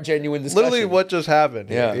literally start genuine discussion. Literally what just happened.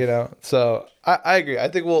 Yeah. So I agree. I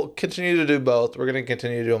think we'll continue to do both. We're going to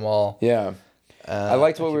continue to do them all. Yeah. I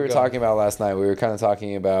liked what we were talking about last night. We were kind of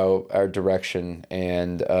talking about our direction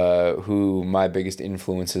and who my biggest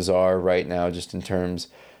influences are right now, just in terms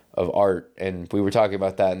of art. And we were talking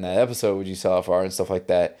about that in that episode, would you sell off art and stuff like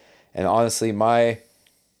that. And honestly, my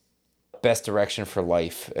best direction for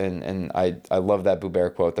life, and I love that Boo Bear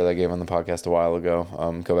quote that I gave on the podcast a while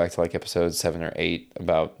ago. Go back to like episode 7 or 8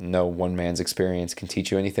 about no one man's experience can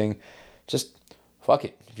teach you anything. Just fuck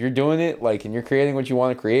it. If you're doing it, like, and you're creating what you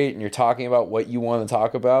want to create, and you're talking about what you want to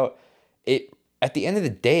talk about, it, at the end of the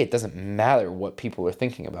day, it doesn't matter what people are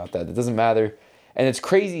thinking about that. It doesn't matter. And it's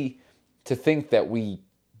crazy to think that we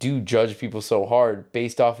do judge people so hard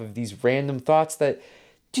based off of these random thoughts that,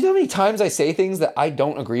 do you know how many times I say things that I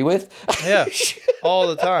don't agree with? Yeah, all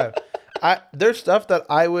the time. There's stuff that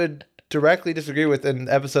I would directly disagree with in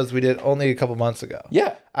episodes we did only a couple months ago.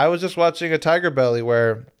 Yeah. I was just watching a Tiger Belly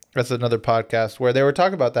where, that's another podcast, where they were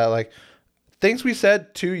talking about that, like, things we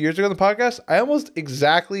said 2 years ago on the podcast, I almost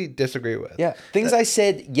exactly disagree with. Yeah. Things I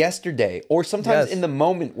said yesterday, or sometimes in the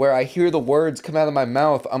moment where I hear the words come out of my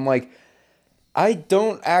mouth, I'm like, I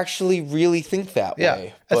don't actually really think that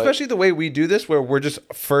way. But especially the way we do this, where we're just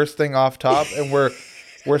first thing off top, and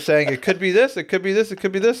we're saying it could be this, it could be this, it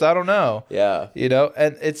could be this. I don't know. Yeah.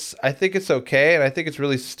 And I think it's okay, and I think it's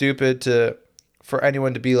really stupid for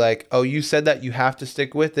anyone to be like, oh, you said that, you have to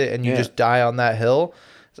stick with it, and you just die on that hill.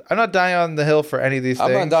 I'm not dying on the hill for any of these things.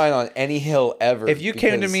 I'm not dying on any hill ever. If you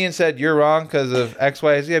came to me and said you're wrong because of X,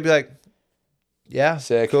 Y, Z, I'd be like, yeah,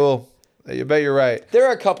 sick, cool. You bet you're right. There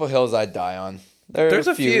are a couple hills I'd die on. There's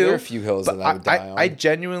a few. There are a few hills that I would die on. I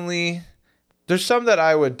genuinely, there's some that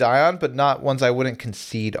I would die on, but not ones I wouldn't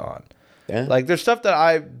concede on. Yeah. Like, there's stuff that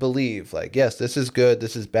I believe, like, yes, this is good,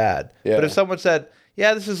 this is bad. Yeah. But if someone said,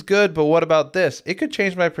 yeah, this is good, but what about this? It could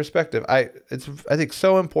change my perspective. I think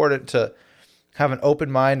so important to have an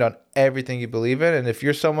open mind on everything you believe in. And if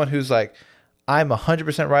you're someone who's like, I'm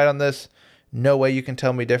 100% right on this, no way you can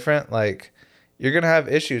tell me different, like, you're going to have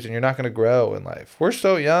issues and you're not going to grow in life. We're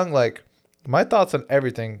so young, like, my thoughts on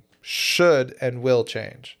everything should and will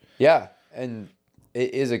change. Yeah. And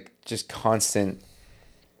it is a just constant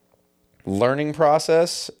learning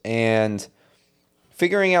process and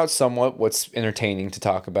figuring out somewhat what's entertaining to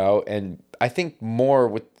talk about. And I think more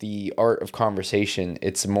with the art of conversation,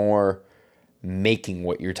 it's more making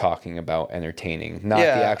what you're talking about entertaining, not the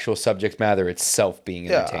actual subject matter itself being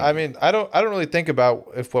entertaining. I mean, I don't really think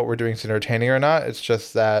about if what we're doing is entertaining or not. It's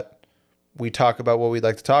just that we talk about what we'd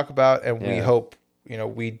like to talk about, and we hope,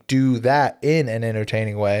 we do that in an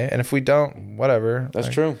entertaining way. And if we don't, whatever. That's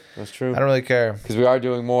true. That's true. I don't really care. Because we are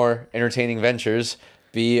doing more entertaining ventures.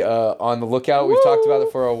 Be on the lookout. We've talked about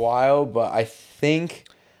it for a while, but I think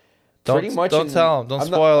pretty much... Don't tell them. Don't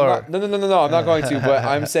spoil it. No. I'm not going to, but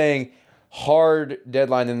I'm saying hard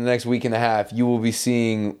deadline in the next week and a half, you will be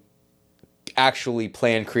seeing actually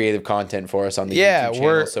planned creative content for us on the YouTube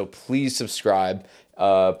channel. So please subscribe.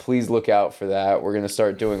 Please look out for that. We're going to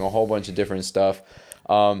start doing a whole bunch of different stuff.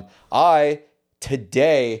 I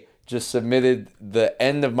today just submitted the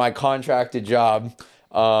end of my contracted job.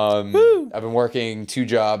 I've been working 2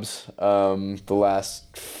 jobs the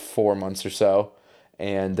last 4 months or so,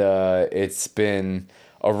 and it's been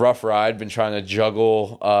a rough ride. Been trying to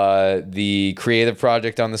juggle the creative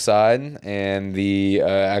project on the side and the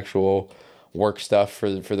actual work stuff for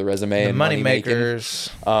the resume and money makers.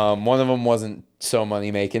 One of them wasn't so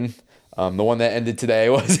money making. The one that ended today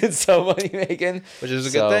wasn't so money making, which is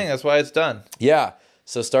a good thing. That's why it's done. Yeah.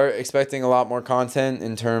 So start expecting a lot more content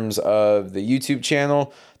in terms of the YouTube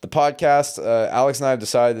channel, the podcast. Alex and I have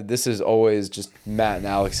decided that this is always just Matt and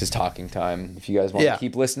Alex's talking time. If you guys want to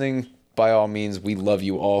keep listening, by all means, we love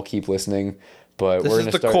you all. Keep listening. But this is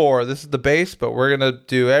the core. This is the base, but we're going to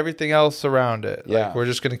do everything else around it. Yeah. Like, we're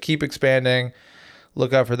just going to keep expanding.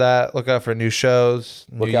 Look out for that. Look out for new shows.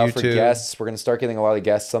 Look out for guests. We're going to start getting a lot of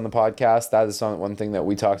guests on the podcast. That is one thing that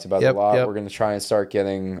we talked about a lot. We're going to try and start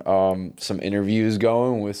getting some interviews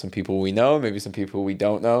going with some people we know, maybe some people we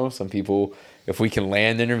don't know, some people, if we can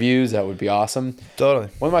land interviews, that would be awesome. Totally.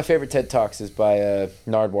 One of my favorite TED Talks is by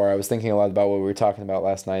Nardwuar. I was thinking a lot about what we were talking about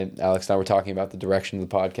last night. Alex and I were talking about the direction of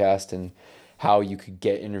the podcast and how you could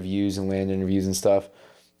get interviews and land interviews and stuff.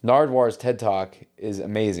 Nardwuar's TED Talk is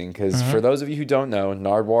amazing because for those of you who don't know,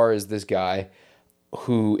 Nardwuar is this guy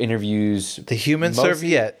who interviews... The human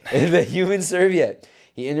serviette. The human serviette.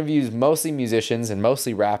 He interviews mostly musicians and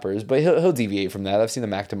mostly rappers, but he'll deviate from that. I've seen the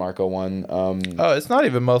Mac DeMarco one. It's not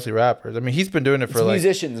even mostly rappers. I mean, he's been doing it for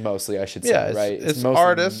musicians mostly, I should say, right? It's mostly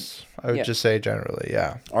artists, I would just say generally,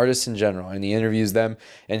 Artists in general, and he interviews them,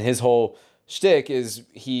 and his whole shtick is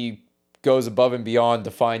he goes above and beyond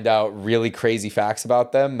to find out really crazy facts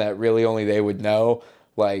about them that really only they would know.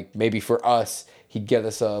 Like maybe for us, he'd get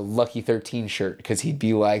us a Lucky 13 shirt because he'd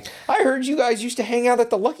be like, I heard you guys used to hang out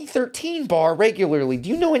at the Lucky 13 bar regularly.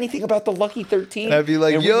 Do you know anything about the Lucky 13? And I'd be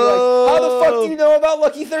like, yo, how the fuck do you know about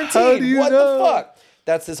Lucky 13? How do you what know? The fuck?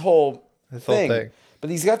 That's his whole thing. Whole thing.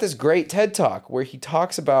 But he's got this great TED Talk where he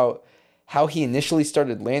talks about how he initially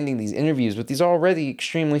started landing these interviews with these already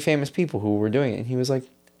extremely famous people who were doing it. And he was like,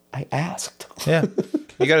 I asked. Yeah.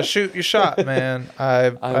 You got to shoot your shot, man.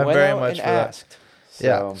 I'm very much for that. So.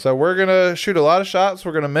 Yeah. So we're going to shoot a lot of shots.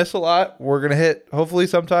 We're going to miss a lot. We're going to hit hopefully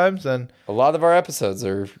sometimes. And a lot of our episodes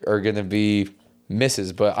are going to be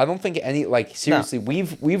misses, but I don't think any, like, seriously,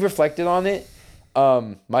 we've reflected on it.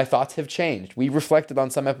 My thoughts have changed. We reflected on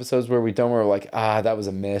some episodes where we're like, that was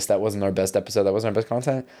a miss. That wasn't our best episode. That wasn't our best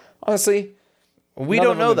content. Honestly, we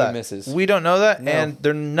don't know that. We don't know that, no.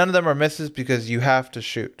 And none of them are misses because you have to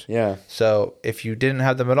shoot. Yeah. So if you didn't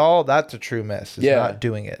have them at all, that's a true miss. It's not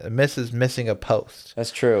doing it. A miss is missing a post.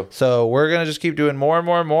 That's true. So we're gonna just keep doing more and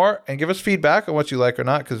more and more, and give us feedback on what you like or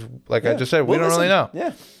not, because like I just said, we don't really know.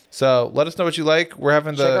 Yeah. So let us know what you like. We're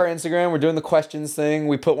having check our Instagram. We're doing the questions thing.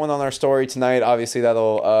 We put one on our story tonight. Obviously,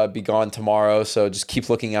 that'll be gone tomorrow. So just keep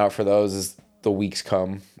looking out for those as the weeks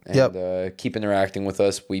come. And keep interacting with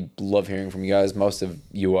us. We love hearing from you guys. Most of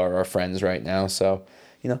you are our friends right now. So,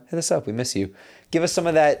 hit us up. We miss you. Give us some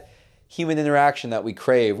of that human interaction that we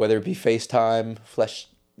crave, whether it be FaceTime, flesh,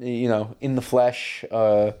 in the flesh,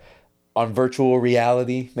 on virtual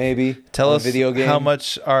reality, maybe. Tell us video game. How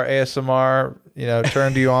much our ASMR,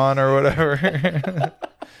 turned you on or whatever.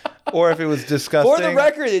 Or if it was disgusting. For the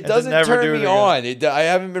record, it doesn't turn me on. I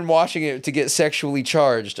haven't been watching it to get sexually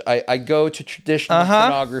charged. I go to traditional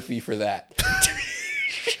pornography for that.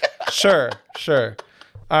 Sure.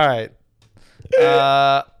 All right.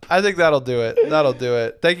 I think that'll do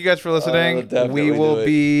it. Thank you guys for listening. We will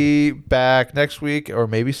be back next week or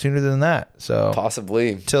maybe sooner than that. So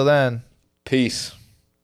possibly. Till then. Peace.